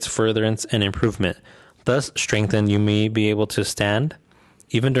for its furtherance and improvement. Thus, strengthened, you may be able to stand,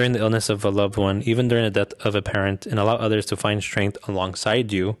 even during the illness of a loved one, even during the death of a parent, and allow others to find strength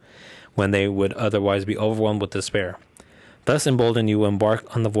alongside you when they would otherwise be overwhelmed with despair. Thus emboldened, you will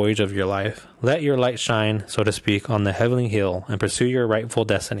embark on the voyage of your life. Let your light shine, so to speak, on the heavenly hill, and pursue your rightful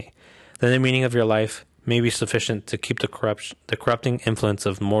destiny. Then the meaning of your life may be sufficient to keep the corrupting influence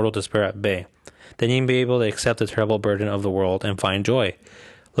of mortal despair at bay. Then you may be able to accept the terrible burden of the world and find joy.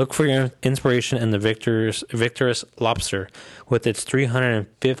 Look for your inspiration in the victorious lobster with its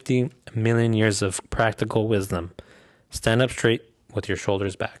 350 million years of practical wisdom. Stand up straight with your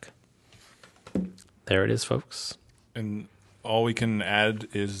shoulders back. There it is, folks. And all we can add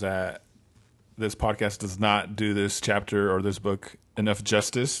is that this podcast does not do this chapter or this book enough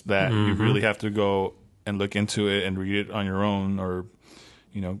justice, that you really have to go and look into it and read it on your own, or,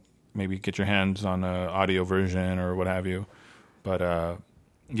 maybe get your hands on an audio version or what have you. But,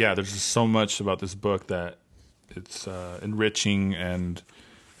 yeah, there's just so much about this book that it's enriching, and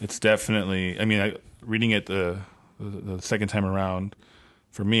it's definitely, reading it the second time around,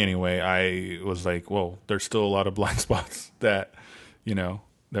 for me anyway, I was like, whoa, there's still a lot of blind spots that,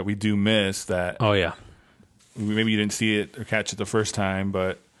 that we do miss, that Oh, yeah. maybe you didn't see it or catch it the first time,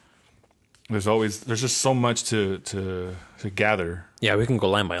 but there's just so much to gather. Yeah, we can go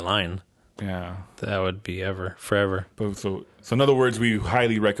line by line. Yeah. That would be forever. But so in other words, we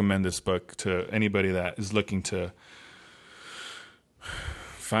highly recommend this book to anybody that is looking to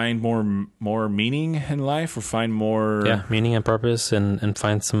find more meaning in life, or find more meaning and purpose, and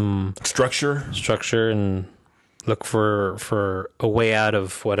find some structure, and look for a way out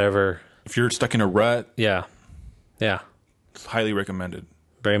of whatever. If you're stuck in a rut, yeah, it's highly recommended.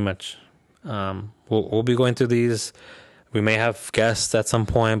 Very much. We'll be going through these. We may have guests at some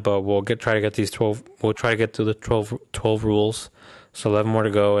point, but we'll try to get these 12. We'll try to get to the 12 rules. So 11 more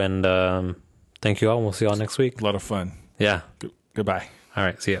to go, and thank you all. We'll see you all next week. A lot of fun. Yeah. Goodbye. All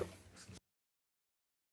right. See ya.